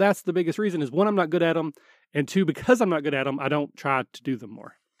game. So that's the biggest reason, is one, I'm not good at them. And two, because I'm not good at them, I don't try to do them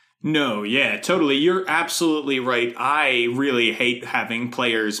more. No, yeah, totally. You're absolutely right. I really hate having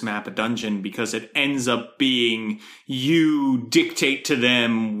players map a dungeon, because it ends up being you dictate to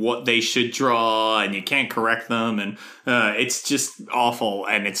them what they should draw and you can't correct them. And it's just awful.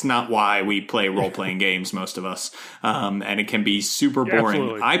 And it's not why we play role-playing games, most of us. And it can be super boring.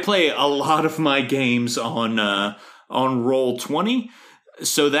 Absolutely. I play a lot of my games on Roll20.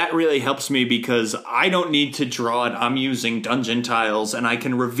 So that really helps me, because I don't need to draw it. I'm using dungeon tiles, and I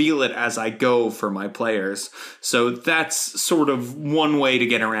can reveal it as I go for my players. So that's sort of one way to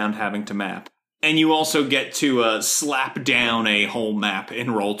get around having to map. And you also get to slap down a whole map in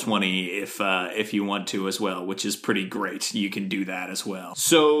Roll20 if you want to as well, which is pretty great. You can do that as well.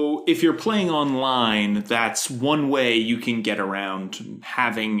 So if you're playing online, that's one way you can get around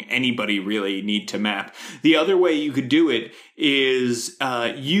having anybody really need to map. The other way you could do it is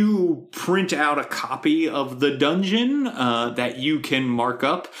you print out a copy of the dungeon that you can mark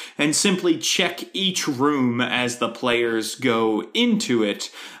up, and simply check each room as the players go into it.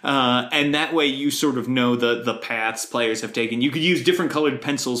 And that way you sort of know the paths players have taken. You could use different colored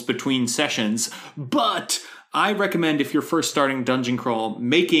pencils between sessions, but I recommend, if you're first starting Dungeon Crawl,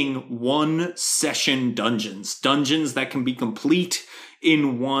 making 1-session dungeons that can be complete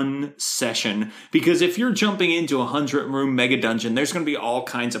in one session. Because if you're jumping into a 100-room mega dungeon, there's going to be all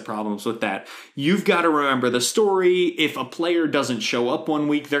kinds of problems with that. You've got to remember the story. If a player doesn't show up one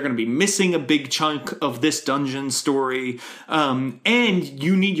week, they're going to be missing a big chunk of this dungeon story. And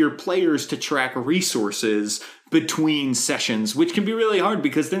you need your players to track resources between sessions, which can be really hard,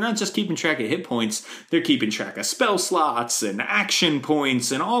 because they're not just keeping track of hit points, they're keeping track of spell slots and action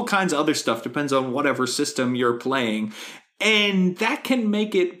points and all kinds of other stuff. Depends on whatever system you're playing. And that can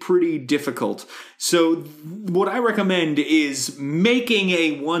make it pretty difficult. So what I recommend is making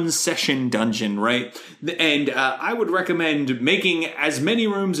a 1-session dungeon, right? And I would recommend making as many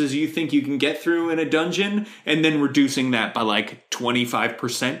rooms as you think you can get through in a dungeon, and then reducing that by like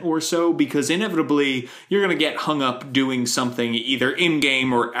 25% or so, because inevitably you're going to get hung up doing something either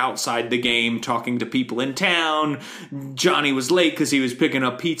in-game or outside the game, talking to people in town. Johnny was late because he was picking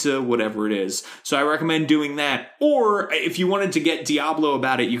up pizza, whatever it is. So I recommend doing that. Or if you wanted to get Diablo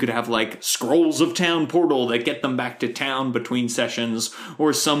about it, you could have like Scrolls of Town portal that get them back to town between sessions,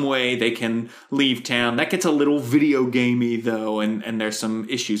 or some way they can leave town. That gets a little video gamey though, and there's some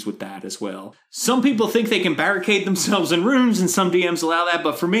issues with that as well. Some people think they can barricade themselves in rooms, and some DMs allow that,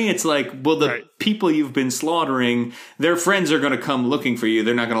 but for me it's like, well, the people you've been slaughtering, their friends are going to come looking for you.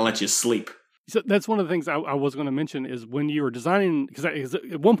 They're not going to let you sleep. So that's one of the things I was going to mention, is when you were designing, because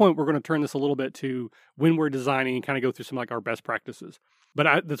at one point we're going to turn this a little bit to when we're designing and kind of go through some like our best practices.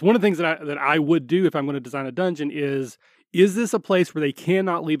 But that's one of the things that I would do if I'm going to design a dungeon is this a place where they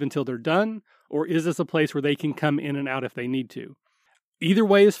cannot leave until they're done, or is this a place where they can come in and out if they need to? Either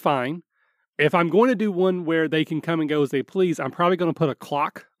way is fine. If I'm going to do one where they can come and go as they please, I'm probably going to put a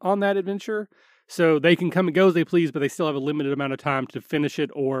clock on that adventure, so they can come and go as they please, but they still have a limited amount of time to finish it,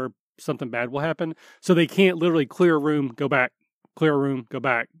 or something bad will happen. So they can't literally clear a room, go back, clear a room, go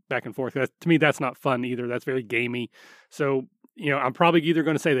back and forth. To me, that's not fun either. That's very gamey. So, I'm probably either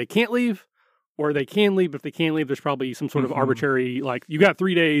going to say they can't leave or they can leave. But if they can't leave, there's probably some sort of arbitrary, like, you got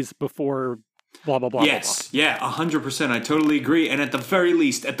 3 days before blah, blah, blah. Yes. Blah, blah. Yeah, 100%. I totally agree. And at the very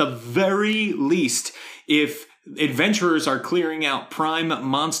least, if adventurers are clearing out prime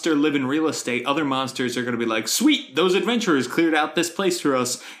monster living real estate, other monsters are going to be like, sweet, those adventurers cleared out this place for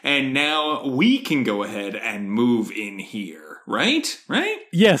us, and now we can go ahead and move in here. Right?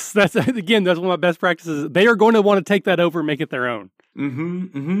 Yes, that's one of my best practices. They are going to want to take that over and make it their own.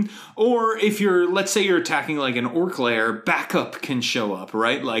 Or if let's say you're attacking like an orc lair, backup can show up,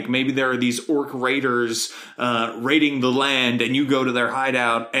 right? Like maybe there are these orc raiders raiding the land, and you go to their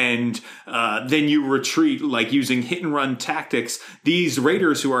hideout, and then you retreat, like using hit and run tactics. These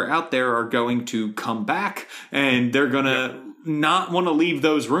raiders who are out there are going to come back, and they're gonna not want to leave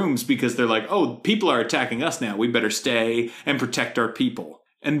those rooms because they're like, oh, people are attacking us now. We better stay and protect our people.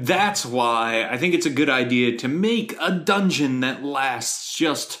 And that's why I think it's a good idea to make a dungeon that lasts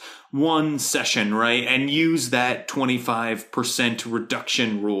just one session, right? And use that 25%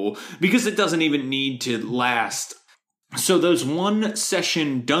 reduction rule, because it doesn't even need to last. So those one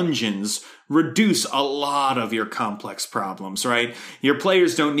session dungeons reduce a lot of your complex problems, right? Your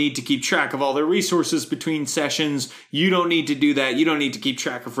players don't need to keep track of all their resources between sessions. You don't need to do that. You don't need to keep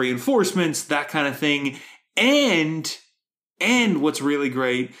track of reinforcements, that kind of thing. And what's really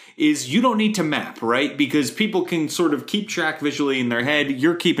great is you don't need to map, right? Because people can sort of keep track visually in their head.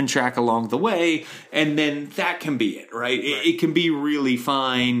 You're keeping track along the way, and then that can be it, right? It can be really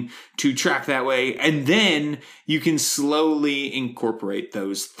fine to track that way. And then you can slowly incorporate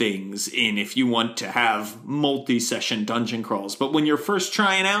those things in if you want to have multi-session dungeon crawls. But when you're first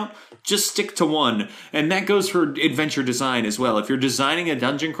trying out, just stick to one. And that goes for adventure design as well. If you're designing a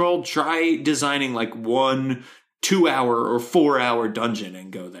dungeon crawl, try designing like 1 2-hour or 4-hour dungeon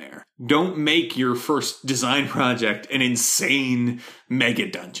and go there. Don't make your first design project an insane mega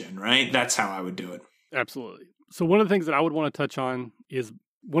dungeon, right? That's how I would do it. Absolutely. So one of the things that I would want to touch on is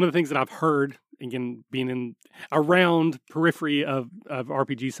one of the things that I've heard, again, being around periphery of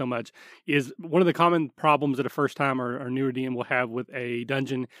RPG so much, is one of the common problems that a first time or newer DM will have with a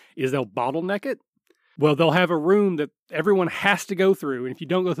dungeon is they'll bottleneck it. Well, they'll have a room that everyone has to go through. And if you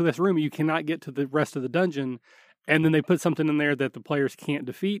don't go through this room, you cannot get to the rest of the dungeon. And then they put something in there that the players can't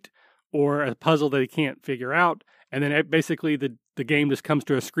defeat, or a puzzle that they can't figure out. And then basically the game just comes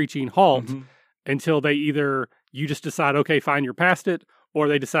to a screeching halt until you just decide, okay, fine, you're past it, or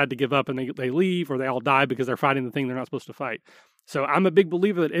they decide to give up and they leave, or they all die because they're fighting the thing they're not supposed to fight. So I'm a big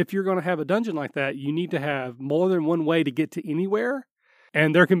believer that if you're going to have a dungeon like that, you need to have more than one way to get to anywhere.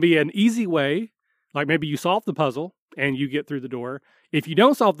 And there can be an easy way, like maybe you solve the puzzle and you get through the door. If you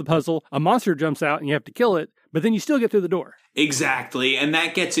don't solve the puzzle, a monster jumps out and you have to kill it, but then you still get through the door. Exactly. And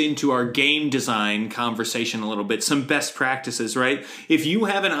that gets into our game design conversation a little bit. Some best practices, right? If you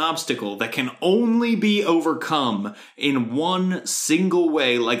have an obstacle that can only be overcome in one single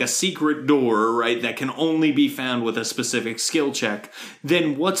way, like a secret door, right, that can only be found with a specific skill check,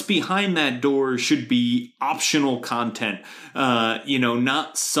 then what's behind that door should be optional content.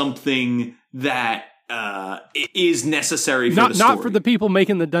 Not something that is necessary for the story. Not for the people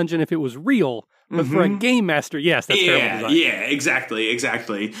making the dungeon if it was real, but for a game master, yes, that's terrible design. Yeah,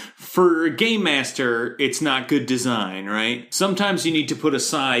 exactly. For a game master, it's not good design, right? Sometimes you need to put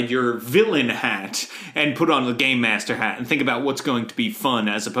aside your villain hat and put on the game master hat and think about what's going to be fun,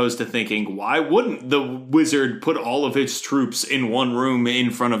 as opposed to thinking, why wouldn't the wizard put all of his troops in one room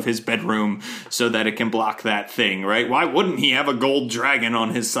in front of his bedroom so that it can block that thing, right? Why wouldn't he have a gold dragon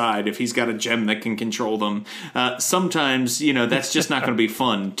on his side if he's got a gem that can control them? Sometimes, that's just not going to be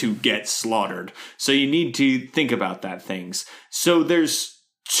fun to get slaughtered. So you need to think about that things. So there's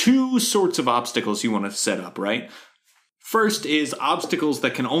 2 sorts of obstacles you want to set up, right? First is obstacles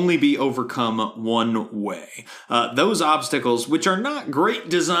that can only be overcome one way. Those obstacles, which are not great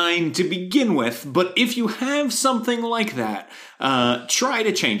design to begin with, but if you have something like that, try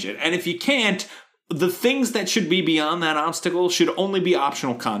to change it. And if you can't, the things that should be beyond that obstacle should only be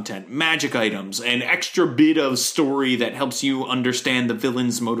optional content, magic items, an extra bit of story that helps you understand the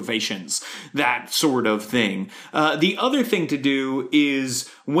villain's motivations, that sort of thing. The other thing to do is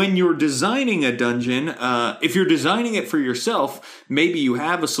when you're designing a dungeon, if you're designing it for yourself, maybe you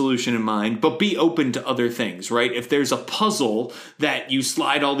have a solution in mind, but be open to other things, right? If there's a puzzle that you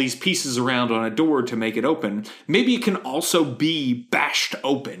slide all these pieces around on a door to make it open, maybe it can also be bashed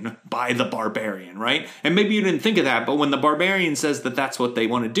open by the barbarian, right? And maybe you didn't think of that, but when the barbarian says that that's what they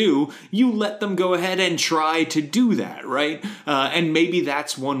want to do, you let them go ahead and try to do that, right? And maybe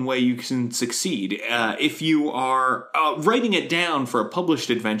that's one way you can succeed. If you are writing it down for a published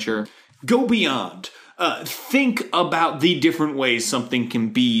adventure, go beyond. Think about the different ways something can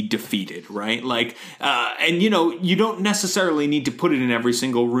be defeated, right? You don't necessarily need to put it in every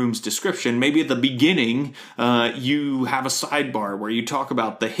single room's description. Maybe at the beginning, you have a sidebar where you talk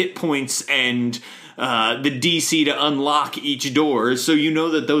about the hit points and the DC to unlock each door, so you know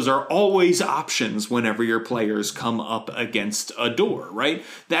that those are always options whenever your players come up against a door, right?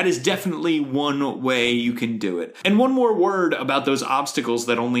 That is definitely one way you can do it. And one more word about those obstacles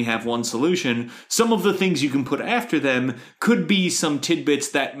that only have one solution. Some of the things you can put after them could be some tidbits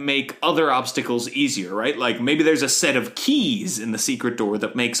that make other obstacles easier, right? Like maybe there's a set of keys in the secret door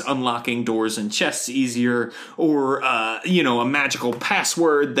that makes unlocking doors and chests easier, or, a magical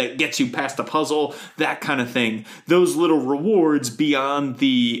password that gets you past a puzzle, that kind of thing. Those little rewards beyond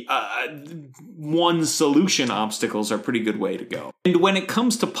the one solution obstacles are a pretty good way to go. And when it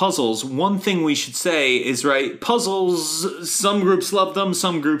comes to puzzles, one thing we should say is, right, puzzles, some groups love them,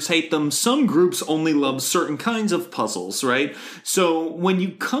 some groups hate them, some groups only love certain kinds of puzzles, right? So when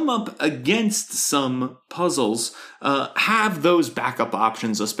you come up against some puzzles, have those backup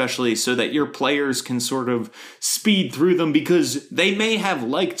options, especially so that your players can sort of speed through them, because they may have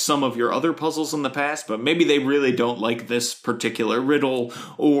liked some of your other puzzles in the past, but maybe they really don't like this particular riddle,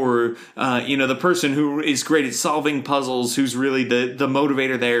 or, the person who is great at solving puzzles, who's really the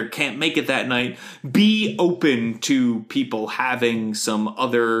motivator there, can't make it that night. Be open to people having some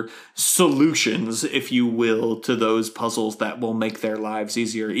other solutions, if you will, to those puzzles that will make their lives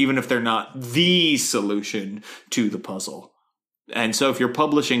easier, even if they're not the solution to the puzzle. And so if you're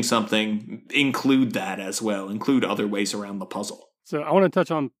publishing something, include that as well. Include other ways around the puzzle. So I want to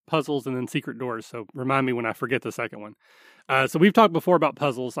touch on puzzles and then secret doors. So remind me when I forget the second one. So we've talked before about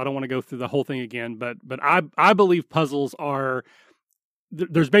puzzles. I don't want to go through the whole thing again, but I believe puzzles are,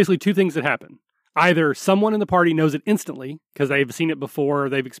 there's basically two things that happen. Either someone in the party knows it instantly because they've seen it before,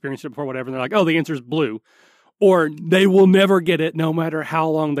 they've experienced it before, whatever, and they're like, oh, the answer is blue. Or they will never get it no matter how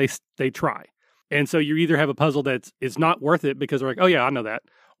long they try. And so you either have a puzzle that is not worth it because they're like, oh yeah, I know that.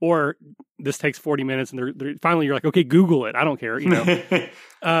 Or this takes 40 minutes and they're finally you're like, okay, Google it. I don't care,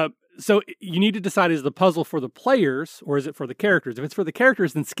 So you need to decide, is the puzzle for the players or is it for the characters? If it's for the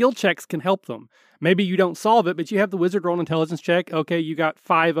characters, then skill checks can help them. Maybe you don't solve it, but you have the wizard roll an intelligence check. Okay, you got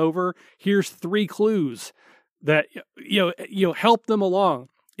 5 over. Here's 3 clues that help them along.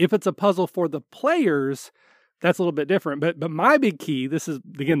 If it's a puzzle for the players, that's a little bit different. But my big key, this is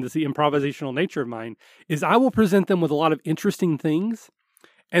the improvisational nature of mine, is I will present them with a lot of interesting things.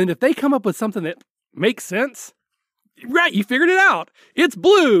 And if they come up with something that makes sense, right, you figured it out. It's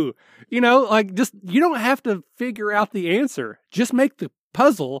blue. You don't have to figure out the answer. Just make the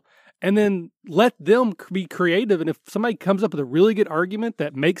puzzle and then let them be creative. And if somebody comes up with a really good argument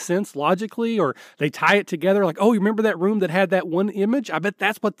that makes sense logically, or they tie it together, like, oh, you remember that room that had that one image? I bet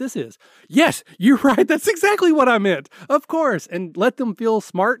that's what this is. Yes, you're right. That's exactly what I meant. Of course. And let them feel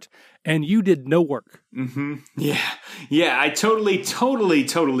smart. And you did no work. Mm-hmm. Yeah, I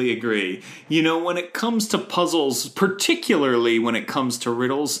totally agree. When it comes to puzzles, particularly when it comes to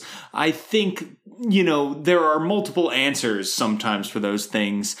riddles, I think, there are multiple answers sometimes for those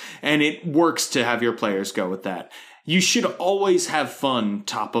things, and it works to have your players go with that. You should always have fun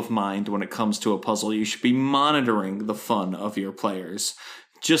top of mind when it comes to a puzzle. You should be monitoring the fun of your players.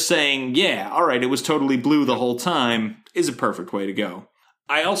 Just saying, yeah, all right, it was totally blue the whole time is a perfect way to go.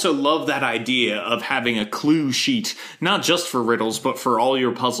 I also love that idea of having a clue sheet, not just for riddles, but for all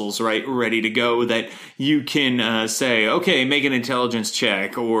your puzzles, right, ready to go, that you can say, okay, make an intelligence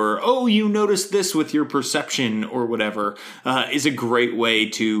check, or, oh, you noticed this with your perception, or whatever, is a great way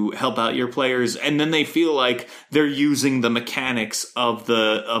to help out your players. And then they feel like they're using the mechanics of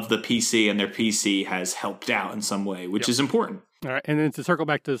the PC, and their PC has helped out in some way, which is important. All right, and then to circle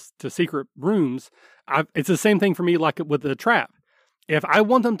back to secret rooms, it's the same thing for me like with the trap. If I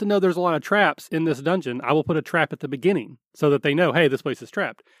want them to know there's a lot of traps in this dungeon, I will put a trap at the beginning so that they know, hey, this place is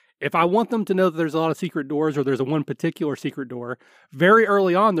trapped. If I want them to know that there's a lot of secret doors or there's a one particular secret door, very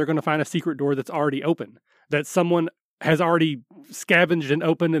early on, they're going to find a secret door that's already open, that someone has already scavenged and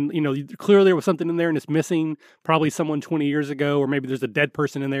opened, and, clearly there was something in there and it's missing, probably someone 20 years ago, or maybe there's a dead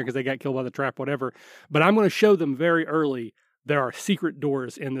person in there because they got killed by the trap, whatever. But I'm going to show them very early there are secret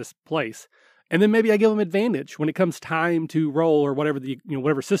doors in this place. And then maybe I give them advantage when it comes time to roll or whatever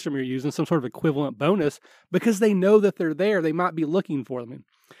whatever system you're using, some sort of equivalent bonus, because they know that they're there. They might be looking for them.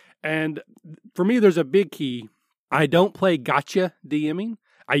 And for me, there's a big key. I don't play gotcha DMing.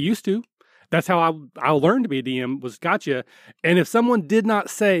 I used to. That's how I learned to be a DM, was gotcha. And if someone did not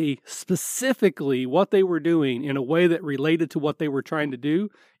say specifically what they were doing in a way that related to what they were trying to do,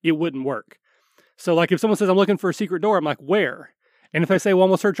 it wouldn't work. So like if someone says, I'm looking for a secret door, I'm like, where? And if I say, well, I'm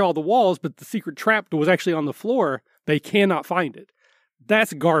going to search all the walls, but the secret trap door was actually on the floor, they cannot find it.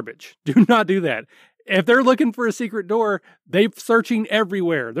 That's garbage. Do not do that. if they're looking for a secret door, they're searching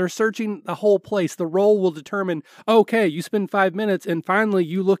everywhere. They're searching the whole place. The roll will determine, okay, you spend 5 minutes and finally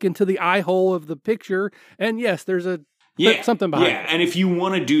you look into the eye hole of the picture and yes, there's something behind it. And if you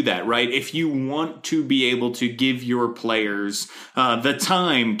want to do that, right, if you want to be able to give your players the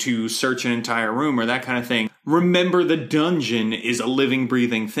time to search an entire room or that kind of thing, remember the dungeon is a living,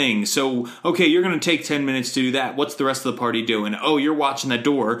 breathing thing. So, okay, you're going to take 10 minutes to do that. What's the rest of the party doing? Oh, you're watching the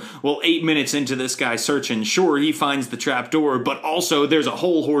door. Well, 8 minutes into this guy searching, sure, he finds the trap door, but also there's a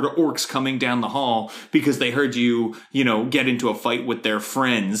whole horde of orcs coming down the hall because they heard you, get into a fight with their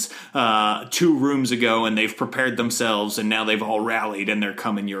friends 2 rooms ago and they've prepared themselves and now they've all rallied and they're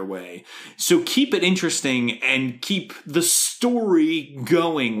coming your way. So keep it interesting and keep the story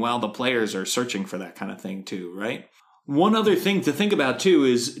going while the players are searching for that kind of thing too, right? One other thing to think about too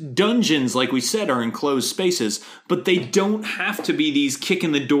is dungeons, like we said, are enclosed spaces, but they don't have to be these kick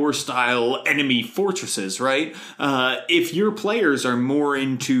in the door style enemy fortresses, right? If your players are more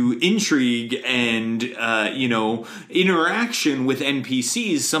into intrigue and, interaction with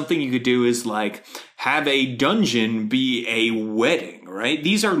NPCs, something you could do is like have a dungeon be a wedding, right?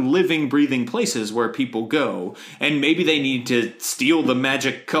 These are living, breathing places where people go, and maybe they need to steal the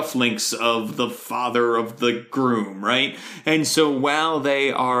magic cufflinks of the father of the groom, right? And so while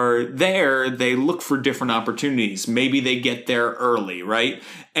they are there, they look for different opportunities. Maybe they get there early, right?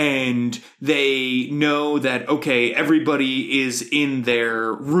 And they know that, okay, everybody is in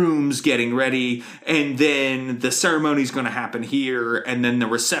their rooms getting ready, and then the ceremony's going to happen here, and then the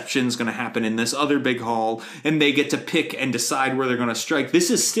reception's going to happen in this other big hall, and they get to pick and decide where they're going to strike.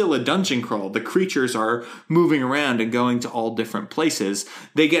 This is still a dungeon crawl. The creatures are moving around and going to all different places.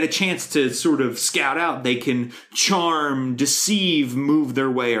 They get a chance to sort of scout out. They can charm, deceive, move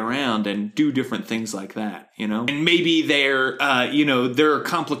their way around, and do different things like that, And maybe there are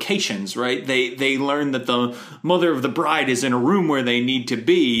complications, right? They learn that the mother of the bride is in a room where they need to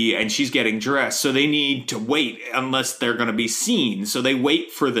be, and she's getting dressed, so they need to wait unless they're going to be seen. So they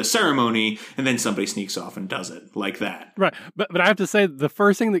wait for the ceremony, and then somebody sneaks off and does it like that. Right. But I have to say, the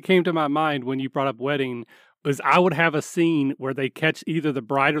first thing that came to my mind when you brought up wedding was I would have a scene where they catch either the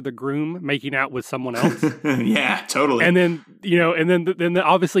bride or the groom making out with someone else. Yeah, totally. And then, then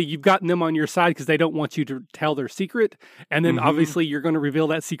obviously you've gotten them on your side because they don't want you to tell their secret. And then obviously you're going to reveal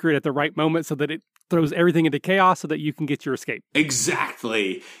that secret at the right moment so that it throws everything into chaos so that you can get your escape.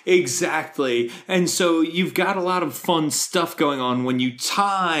 Exactly. And so you've got a lot of fun stuff going on when you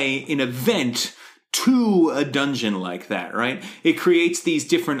tie an event to a dungeon like that, right? It creates these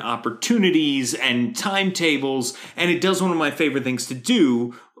different opportunities and timetables, and it does one of my favorite things to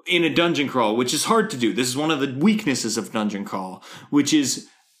do in a dungeon crawl, which is hard to do. This is one of the weaknesses of dungeon crawl, which is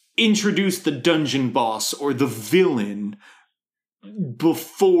introduce the dungeon boss or the villain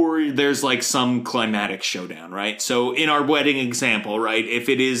before there's like some climatic showdown, right? So in our wedding example, right, if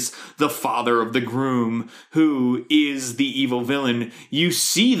it is the father of the groom who is the evil villain, you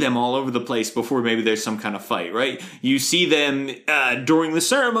see them all over the place before maybe there's some kind of fight, right? You see them during the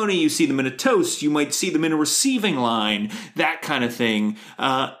ceremony, you see them in a toast, you might see them in a receiving line, that kind of thing.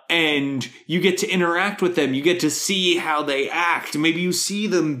 And you get to interact with them. You get to see how they act. Maybe you see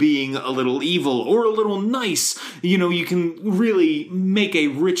them being a little evil or a little nice. You can really make a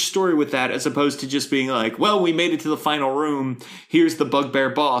rich story with that as opposed to just being like, well, we made it to the final room. Here's the bugbear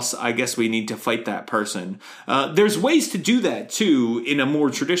boss. I guess we need to fight that person. There's ways to do that too in a more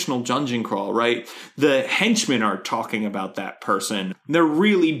traditional dungeon crawl, right? The henchmen are talking about that person. They're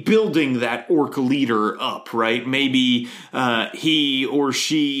really building that orc leader up, right? Maybe he or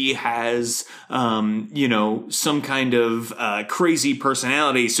she has, some kind of crazy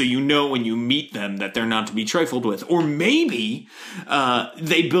personality, so when you meet them that they're not to be trifled with. Or maybe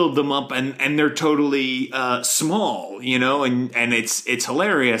they build them up and they're totally small, and it's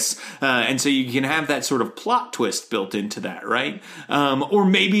hilarious. And so you can have that sort of plot twist built into that, right? Or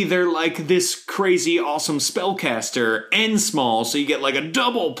maybe they're like this crazy, awesome spellcaster and small, so you get like a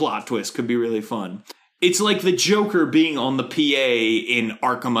double plot twist. Could be really fun. It's like the Joker being on the PA in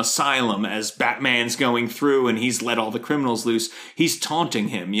Arkham Asylum as Batman's going through and he's let all the criminals loose. He's taunting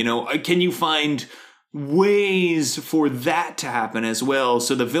him, Can you find ways for that to happen as well,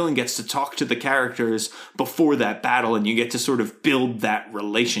 so the villain gets to talk to the characters before that battle and you get to sort of build that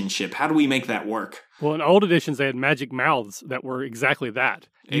relationship? How do we make that work? Well, in old editions, they had magic mouths that were exactly that.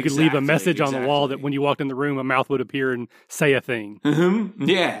 You could leave a message on the wall that when you walked in the room, a mouth would appear and say a thing. Mm-hmm.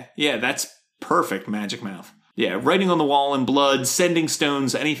 Yeah, that's perfect magic mouth. Yeah, writing on the wall in blood, sending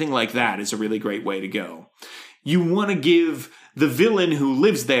stones, anything like that is a really great way to go. you want to give the villain who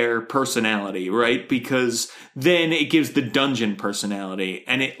lives there personality, right? Because then it gives the dungeon personality,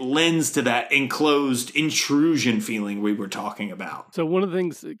 and it lends to that enclosed intrusion feeling we were talking about. So one of the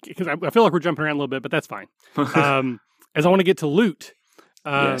things, because I feel like we're jumping around a little bit, but that's fine. As I want to get to loot,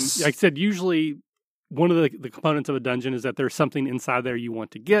 Yes. like I said, usually one of the components of a dungeon is that there's something inside there you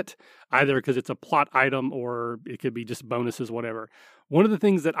want to get, either because it's a plot item or it could be just bonuses, whatever. One of the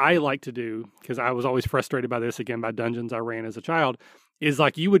things that I like to do, because I was always frustrated by this, again, by dungeons I ran as a child, is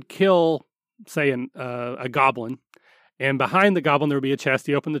like you would kill, say, a goblin, and behind the goblin there would be a chest.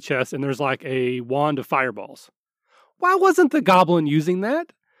 You open the chest, and there's like a wand of fireballs. Why wasn't the goblin using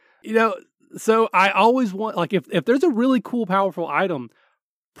that? You know, so I always want, like, if there's a really cool, powerful item,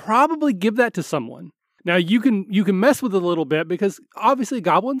 probably give that to someone. Now, you can mess with it a little bit because obviously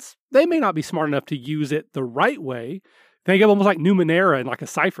goblins, they may not be smart enough to use it the right way. Think of almost like Numenera and like a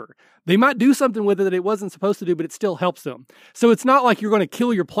cipher. They might do something with it that it wasn't supposed to do, but it still helps them. So it's not like you're going to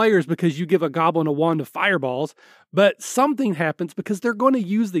kill your players because you give a goblin a wand of fireballs, but something happens because they're going to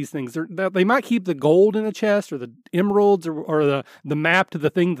use these things. They might keep the gold in a chest or the emeralds or the map to the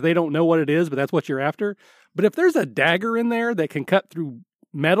thing that they don't know what it is, but that's what you're after. But if there's a dagger in there that can cut through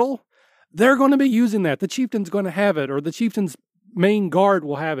metal, they're going to be using that. The chieftain's going to have it, or the chieftain's main guard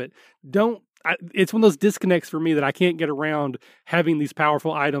will have it. It's one of those disconnects for me that I can't get around having these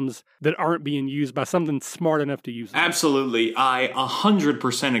powerful items that aren't being used by something smart enough to use them. Absolutely. I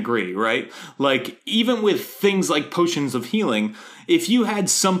 100% agree, right? Like, even with things like potions of healing, if you had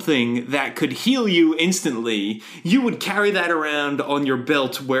something that could heal you instantly, you would carry that around on your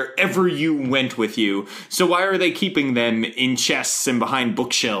belt wherever you went with you. So why are they keeping them in chests and behind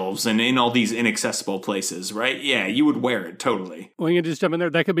bookshelves and in all these inaccessible places, right? Yeah, you would wear it, totally. Well, you can just jump in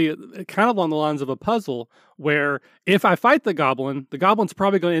there. That could be kind of along the lines of a puzzle where if I fight the goblin's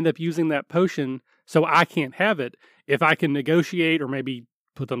probably going to end up using that potion so I can't have it. If I can negotiate or maybe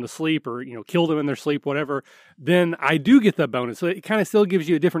put them to sleep or, kill them in their sleep, whatever, then I do get the bonus. So it kind of still gives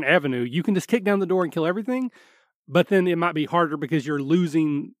you a different avenue. You can just kick down the door and kill everything, but then it might be harder because you're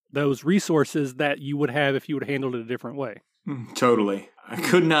losing those resources that you would have if you would have handled it a different way. Totally. I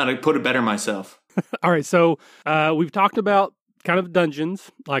could not have put it better myself. All right. So we've talked about kind of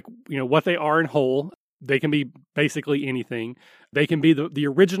dungeons, like, what they are in whole. They can be basically anything. They can be the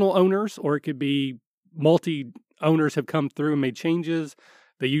original owners, or it could be multi-owners have come through and made changes.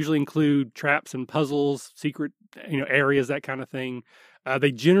 They usually include traps and puzzles, secret, areas, that kind of thing.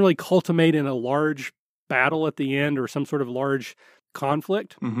 They generally culminate in a large battle at the end or some sort of large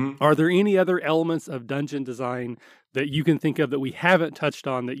conflict. Mm-hmm. Are there any other elements of dungeon design that you can think of that we haven't touched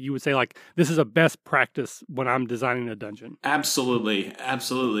on that you would say, like, this is a best practice when I'm designing a dungeon? Absolutely.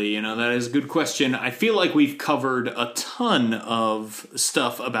 Absolutely. That is a good question. I feel like we've covered a ton of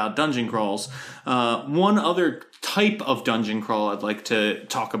stuff about dungeon crawls. One other type of dungeon crawl I'd like to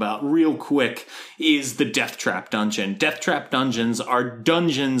talk about real quick is the Death Trap dungeon. Death Trap dungeons are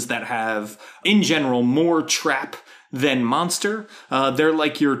dungeons that have, in general, more trap than monster. They're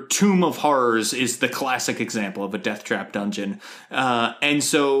like your Tomb of Horrors is the classic example of a Death Trap dungeon. And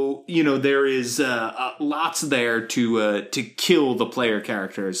so, there is lots there to kill the player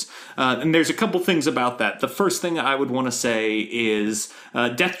characters. And there's a couple things about that. The first thing I would want to say is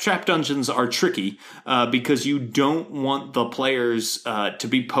Death Trap dungeons are tricky because you don't want the players to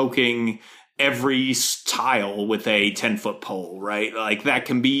be poking every tile with a 10-foot pole, right? Like, that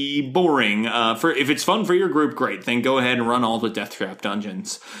can be boring. If it's fun for your group, great. Then go ahead and run all the Death Trap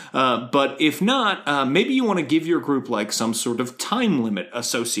dungeons. But if not, maybe you want to give your group like some sort of time limit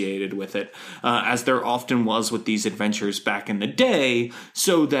associated with it, as there often was with these adventures back in the day,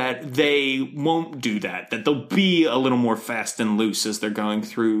 so that they won't do that they'll be a little more fast and loose as they're going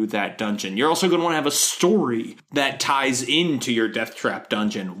through that dungeon. You're also going to want to have a story that ties into your Death Trap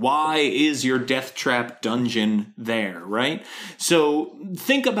dungeon. Why is your Death Trap dungeon there, right? So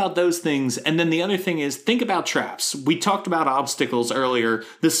think about those things. And then the other thing is, think about traps. We talked about obstacles earlier.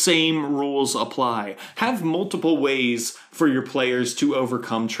 The same rules apply. Have multiple ways for your players to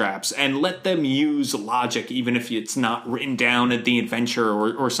overcome traps and let them use logic, even if it's not written down at the adventure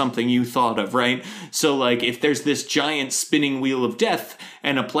or something you thought of, right? So, like, if there's this giant spinning wheel of death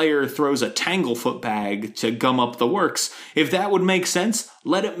and a player throws a Tanglefoot bag to gum up the works, if that would make sense,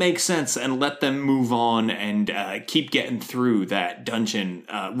 let it make sense and let them move on and keep getting through that dungeon.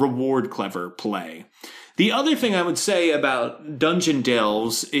 Reward clever play. The other thing I would say about dungeon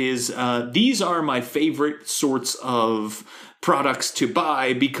delves is these are my favorite sorts of products to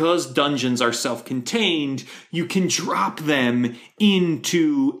buy, because dungeons are self-contained, you can drop them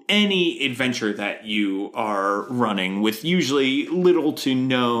into any adventure that you are running with usually little to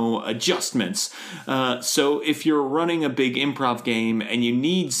no adjustments. So if you're running a big improv game and you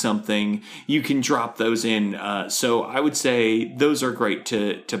need something, you can drop those in. So I would say those are great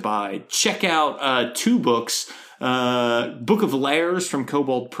to buy. Check out 2 books. Book of Lairs from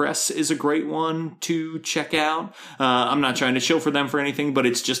Kobold Press is a great one to check out. I'm not trying to chill for them for anything, but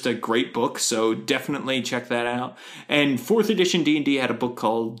it's just a great book, so definitely check that out. And 4th edition D&D had a book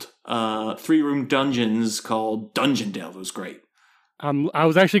called 3 Room Dungeons called Dungeon Delve. It was great. I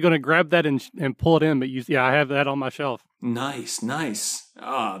was actually going to grab that and pull it in, but I have that on my shelf. Nice.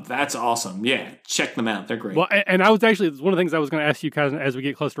 Oh, that's awesome. Yeah, check them out. They're great. Well, and I was actually, one of the things I was going to ask you guys as we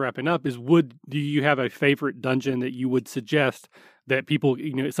get close to wrapping up is, do you have a favorite dungeon that you would suggest that people,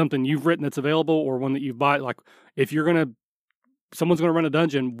 something you've written that's available, or one that you've bought? Like, if someone's going to run a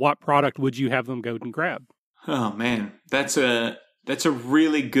dungeon, what product would you have them go and grab? Oh man, that's a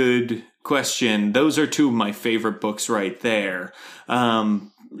really good question. Those are 2 of my favorite books right there.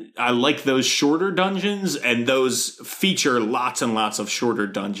 I like those shorter dungeons, and those feature lots and lots of shorter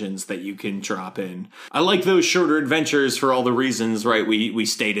dungeons that you can drop in. I like those shorter adventures for all the reasons, right? We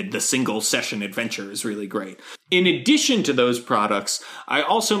stated the single session adventure is really great. In addition to those products, I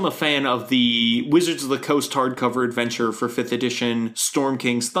also am a fan of the Wizards of the Coast hardcover adventure for 5th edition, Storm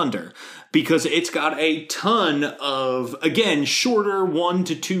King's Thunder, because it's got a ton of, again, shorter 1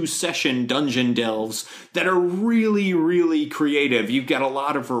 to 2 session dungeon delves that are really, really creative. You've got a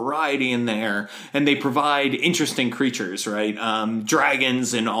lot of variety in there, and they provide interesting creatures, right?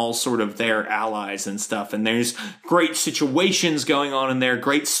 Dragons and all sort of their allies and stuff. And there's great situations going on in there,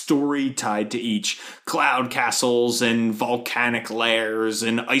 great story tied to each. Cloud castles and volcanic lairs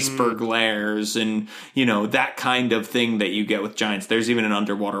and iceberg lairs and, that kind of thing that you get with giants. There's even an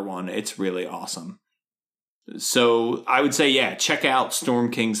underwater one. It's really awesome. So I would say, yeah, check out Storm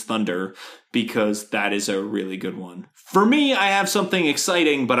King's Thunder, because that is a really good one. For me, I have something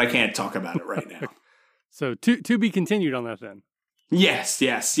exciting, but I can't talk about it right now. So to be continued on that then. Yes,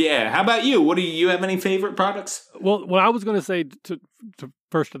 yeah. How about you? Do you have any favorite products? Well, what I was going to say to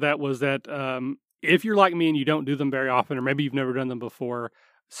first to that was that if you're like me and you don't do them very often, or maybe you've never done them before,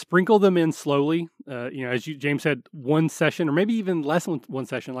 sprinkle them in slowly. As James said, 1 session, or maybe even less than 1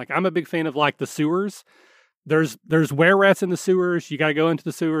 session. Like, I'm a big fan of like the sewers. There's were-rats in the sewers. You got to go into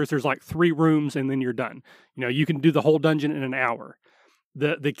the sewers. There's like 3 rooms, and then you're done. You can do the whole dungeon in an hour.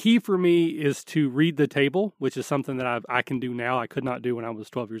 The key for me is to read the table, which is something that I can do now. I could not do when I was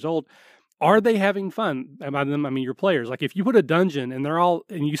 12 years old. Are they having fun? And by them, I mean your players. Like, if you put a dungeon and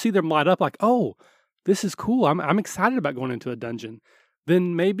and you see them light up like, oh, this is cool. I'm excited about going into a dungeon.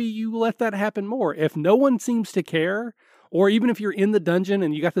 Then maybe you let that happen more. If no one seems to care, or even if you're in the dungeon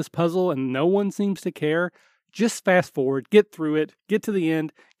and you got this puzzle and no one seems to care, just fast forward, get through it, get to the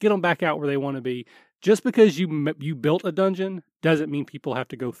end, get them back out where they want to be. Just because you built a dungeon doesn't mean people have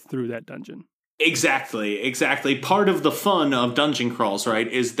to go through that dungeon. Exactly. Part of the fun of dungeon crawls, right,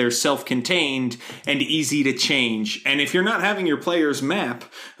 is they're self-contained and easy to change. And if you're not having your players map,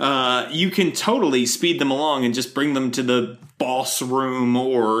 you can totally speed them along and just bring them to the boss room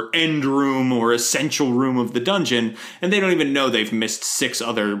or end room or essential room of the dungeon, and they don't even know they've missed 6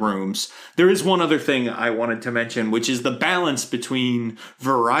 other rooms. There is one other thing I wanted to mention, which is the balance between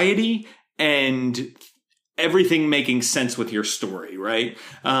variety and everything making sense with your story, right?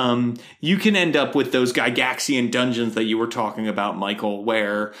 You can end up with those Gygaxian dungeons that you were talking about, Michael,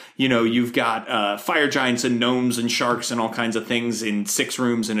 where, you've got fire giants and gnomes and sharks and all kinds of things in 6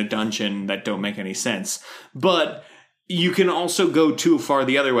 rooms in a dungeon that don't make any sense. But you can also go too far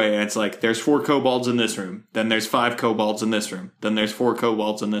the other way, and it's like, there's 4 kobolds in this room, then there's 5 kobolds in this room, then there's 4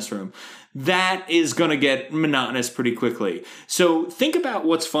 kobolds in this room. That is going to get monotonous pretty quickly. So think about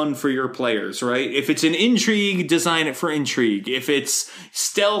what's fun for your players, right? If it's an intrigue, design it for intrigue. If it's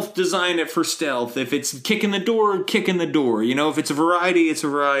stealth, design it for stealth. If it's kick in the door, kick in the door. If it's a variety, it's a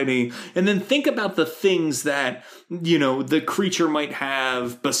variety. And then think about the things that, the creature might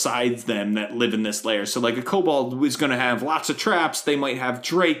have besides them that live in this lair. So like a kobold is going to have lots of traps. They might have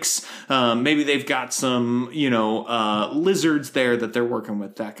drakes. Maybe they've got some, lizards there that they're working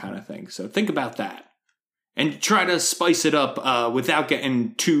with, that kind of thing. So think about that. And try to spice it up without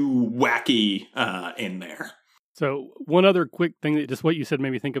getting too wacky in there. So one other quick thing that just what you said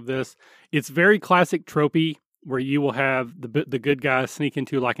made me think of this. It's very classic tropey, where you will have the good guys sneak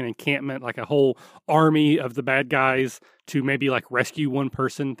into like an encampment, like a whole army of the bad guys to maybe like rescue one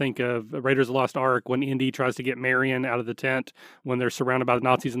person. Think of Raiders of the Lost Ark when Indy tries to get Marion out of the tent when they're surrounded by the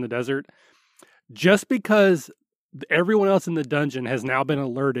Nazis in the desert. Just because everyone else in the dungeon has now been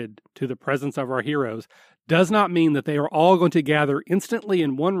alerted to the presence of our heroes does not mean that they are all going to gather instantly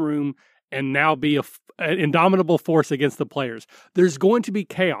in one room and now be an indomitable force against the players. There's going to be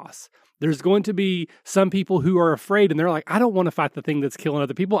chaos. There's going to be some people who are afraid and they're like, I don't want to fight the thing that's killing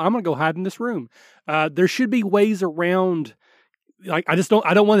other people. I'm going to go hide in this room. There should be ways around. Like, I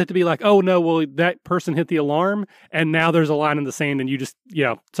don't want it to be like, oh no, well, that person hit the alarm and now there's a line in the sand and you just,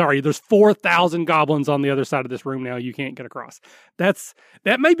 sorry, there's 4,000 goblins on the other side of this room now. You can't get across. That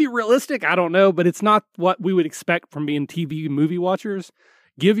may be realistic. I don't know, but it's not what we would expect from being TV movie watchers.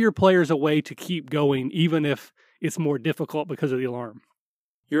 Give your players a way to keep going, even if it's more difficult because of the alarm.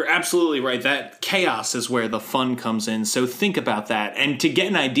 You're absolutely right. That chaos is where the fun comes in. So think about that. And to get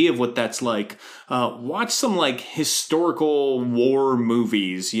an idea of what that's like, watch some like historical war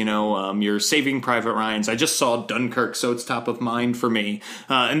movies, your Saving Private Ryan's. I just saw Dunkirk, so it's top of mind for me.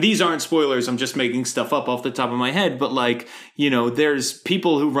 And these aren't spoilers. I'm just making stuff up off the top of my head. But there's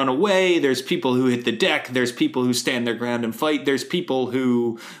people who run away. There's people who hit the deck. There's people who stand their ground and fight. There's people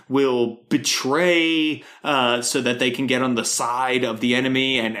who will betray so that they can get on the side of the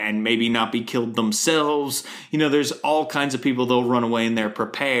enemy and maybe not be killed themselves. There's all kinds of people that'll run away and they're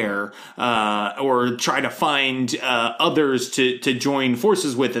prepare or try to find others to join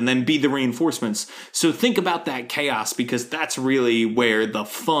forces with and then be the reinforcements. So think about that chaos, because that's really where the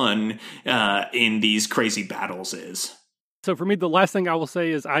fun in these crazy battles is. So for me, the last thing I will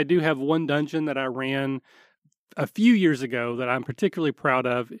say is I do have one dungeon that I ran a few years ago that I'm particularly proud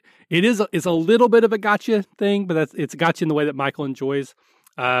of. It's a little bit of a gotcha thing, but it's gotcha in the way that Michael enjoys.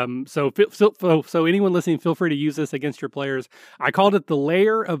 So anyone listening, feel free to use this against your players. I called it the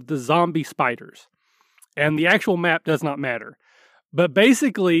Lair of the Zombie Spiders, and the actual map does not matter. But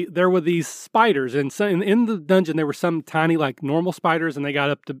basically, there were these spiders, and so in the dungeon there were some tiny, like normal spiders, and they got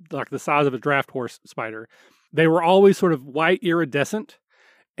up to like the size of a draft horse spider. They were always sort of white iridescent,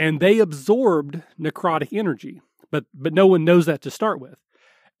 and they absorbed necrotic energy, but no one knows that to start with.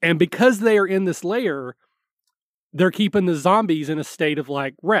 And because they are in this lair, they're keeping the zombies in a state of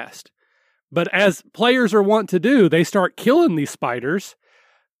like rest. But as players are wont to do, they start killing these spiders.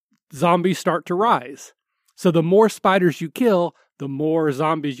 Zombies start to rise. So the more spiders you kill, the more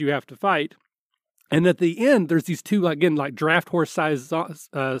zombies you have to fight. And at the end, there's these two, again, like draft horse sized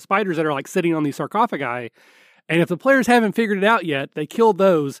spiders that are like sitting on these sarcophagi. And if the players haven't figured it out yet, they kill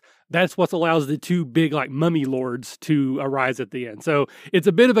those. That's what allows the two big like mummy lords to arise at the end. So it's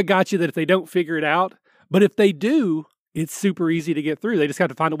a bit of a gotcha that if they don't figure it out, but if they do, it's super easy to get through. They just have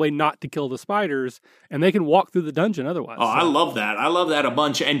to find a way not to kill the spiders, and they can walk through the dungeon otherwise. Oh, I love that. I love that a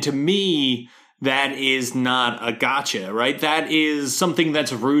bunch. And to me, that is not a gotcha, right? That is something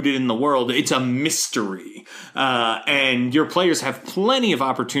that's rooted in the world. It's a mystery. And your players have plenty of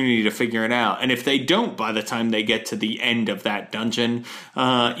opportunity to figure it out. And if they don't by the time they get to the end of that dungeon,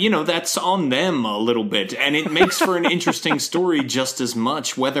 that's on them a little bit. And it makes for an interesting story just as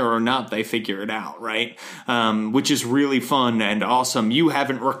much, whether or not they figure it out, right? Which is really fun and awesome. You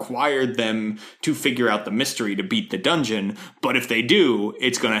haven't required them to figure out the mystery to beat the dungeon, but if they do,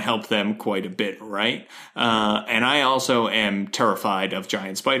 it's going to help them quite a bit. Right? And I also am terrified of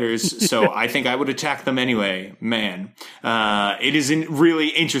giant spiders, so I think I would attack them anyway. Man, it is a really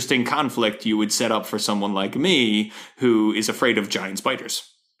interesting conflict you would set up for someone like me who is afraid of giant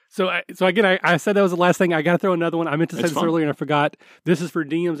spiders. So again, I said that was the last thing. I got to throw another one. I meant to say this earlier and I forgot. This is for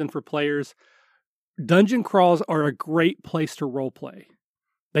DMs and for players. Dungeon crawls are a great place to role play.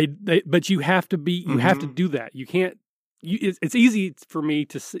 But you have to have to do that. You can't. It's easy for me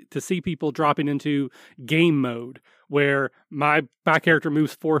to see people dropping into game mode where my character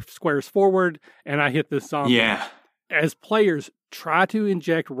moves 4 squares forward and I hit this zombie. Yeah. As players, try to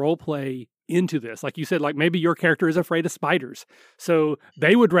inject role play into this. Like you said, like maybe your character is afraid of spiders. So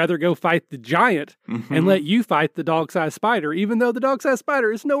they would rather go fight the giant and let you fight the dog-sized spider, even though the dog-sized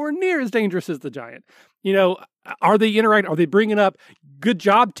spider is nowhere near as dangerous as the giant. Are they interacting? Are they bringing up, good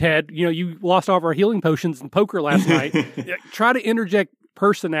job, Ted? You lost all of our healing potions in poker last night. Try to interject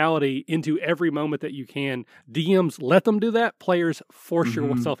personality into every moment that you can. DMs, let them do that. Players, force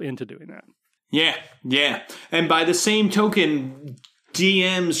yourself into doing that. Yeah. And by the same token,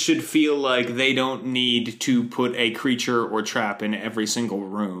 DMs should feel like they don't need to put a creature or trap in every single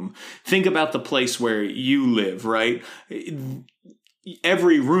room. Think about the place where you live, right?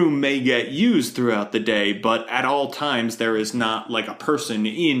 Every room may get used throughout the day, but at all times there is not like a person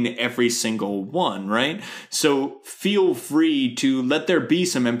in every single one, right? So feel free to let there be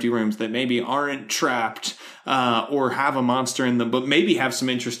some empty rooms that maybe aren't trapped or have a monster in them, but maybe have some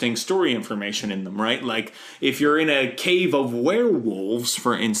interesting story information in them, right? Like if you're in a cave of werewolves,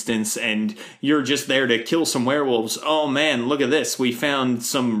 for instance, and you're just there to kill some werewolves, oh man, look at this. We found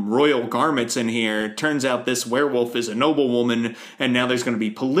some royal garments in here. Turns out this werewolf is a noblewoman, and now there's going to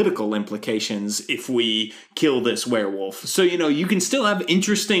be political implications if we kill this werewolf. So, you can still have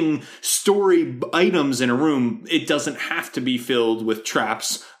interesting story items in a room. It doesn't have to be filled with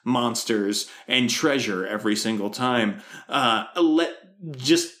traps, monsters, and treasure every single time. Let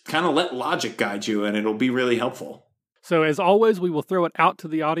logic guide you, and it'll be really helpful. So as always, we will throw it out to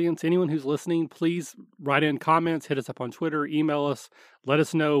the audience. Anyone who's listening, please write in comments, hit us up on Twitter, email us. Let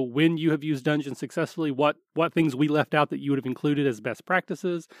us know when you have used Dungeon successfully, what things we left out that you would have included as best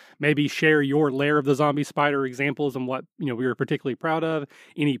practices. Maybe share your Lair of the Zombie Spider examples and what we were particularly proud of.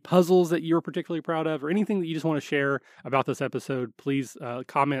 Any puzzles that you're particularly proud of, or anything that you just want to share about this episode, please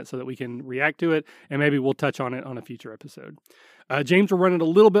comment so that we can react to it, and maybe we'll touch on it on a future episode. James, we're running a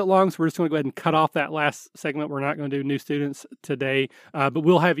little bit long, so we're just going to go ahead and cut off that last segment. We're not going to do new students today, but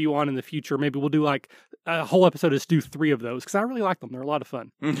we'll have you on in the future. Maybe we'll do like a whole episode, just do 3 of those, because I really like them. They're a lot of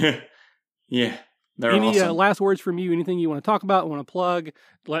fun. Yeah, they're Any awesome. last words from you? Anything you want to talk about, want to plug,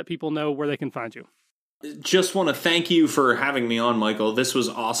 let people know where they can find you? Just want to thank you for having me on, Michael. This was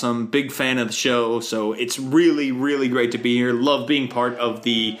awesome. Big fan of the show, so it's really, really great to be here. Love being part of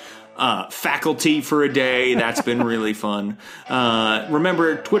the faculty for a day. That's been really fun.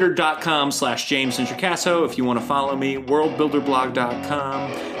 Remember, twitter.com/JamesIntrocasso if you want to follow me,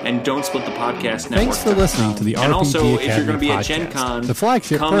 worldbuilderblog.com, and Don't Split the Podcast Network. Thanks for listening to the RPG And also, Academy if you're going to be podcast, at Gen Con, the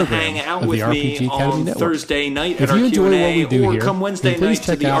flagship come program hang out of with the me RPG Academy on Network. Thursday night If at our you enjoy Q&A, what we do or here, come Wednesday then please night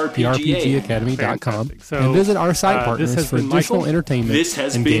to check the out the RPGA. RPGacademy.com So, and visit our site partners this has for been additional Michael. entertainment. This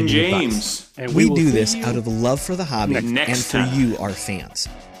has and been gaming advice. James. And We will do see this you out of love for the hobby next and for time. you, our fans.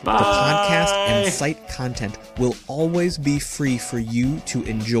 Bye. The podcast and site content will always be free for you to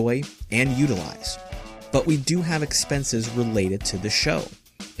enjoy and utilize. But we do have expenses related to the show.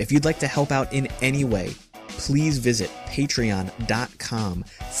 If you'd like to help out in any way, please visit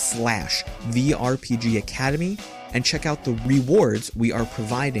patreon.com/TheRPGAcademy and check out the rewards we are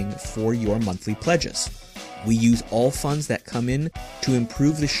providing for your monthly pledges. We use all funds that come in to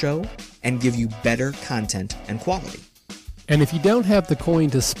improve the show and give you better content and quality. And if you don't have the coin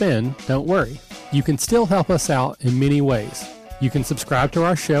to spend, don't worry. You can still help us out in many ways. You can subscribe to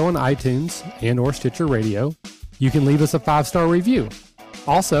our show on iTunes and or Stitcher Radio. You can leave us a 5-star review.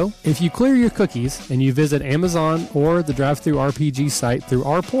 Also, if you clear your cookies and you visit Amazon or the Drive-Thru RPG site through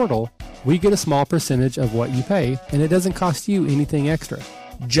our portal, we get a small percentage of what you pay, and it doesn't cost you anything extra.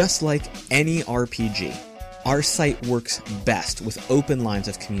 Just like any RPG, our site works best with open lines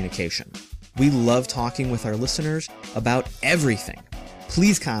of communication. We love talking with our listeners about everything.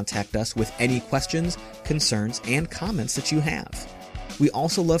 Please contact us with any questions, concerns, and comments that you have. We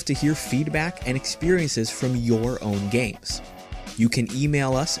also love to hear feedback and experiences from your own games. You can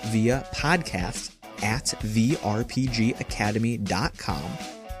email us via podcast@therpgacademy.com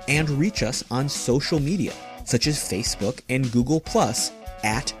and reach us on social media, such as Facebook and Google+,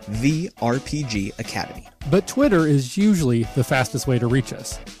 @The RPG Academy. But Twitter is usually the fastest way to reach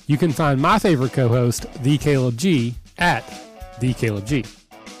us. You can find my favorite co-host, The Caleb G, at The Caleb G.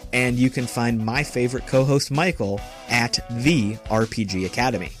 And you can find my favorite co-host, Michael, at The RPG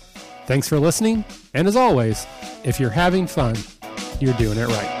Academy. Thanks for listening, and as always, if you're having fun, you're doing it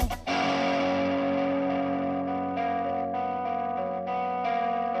right.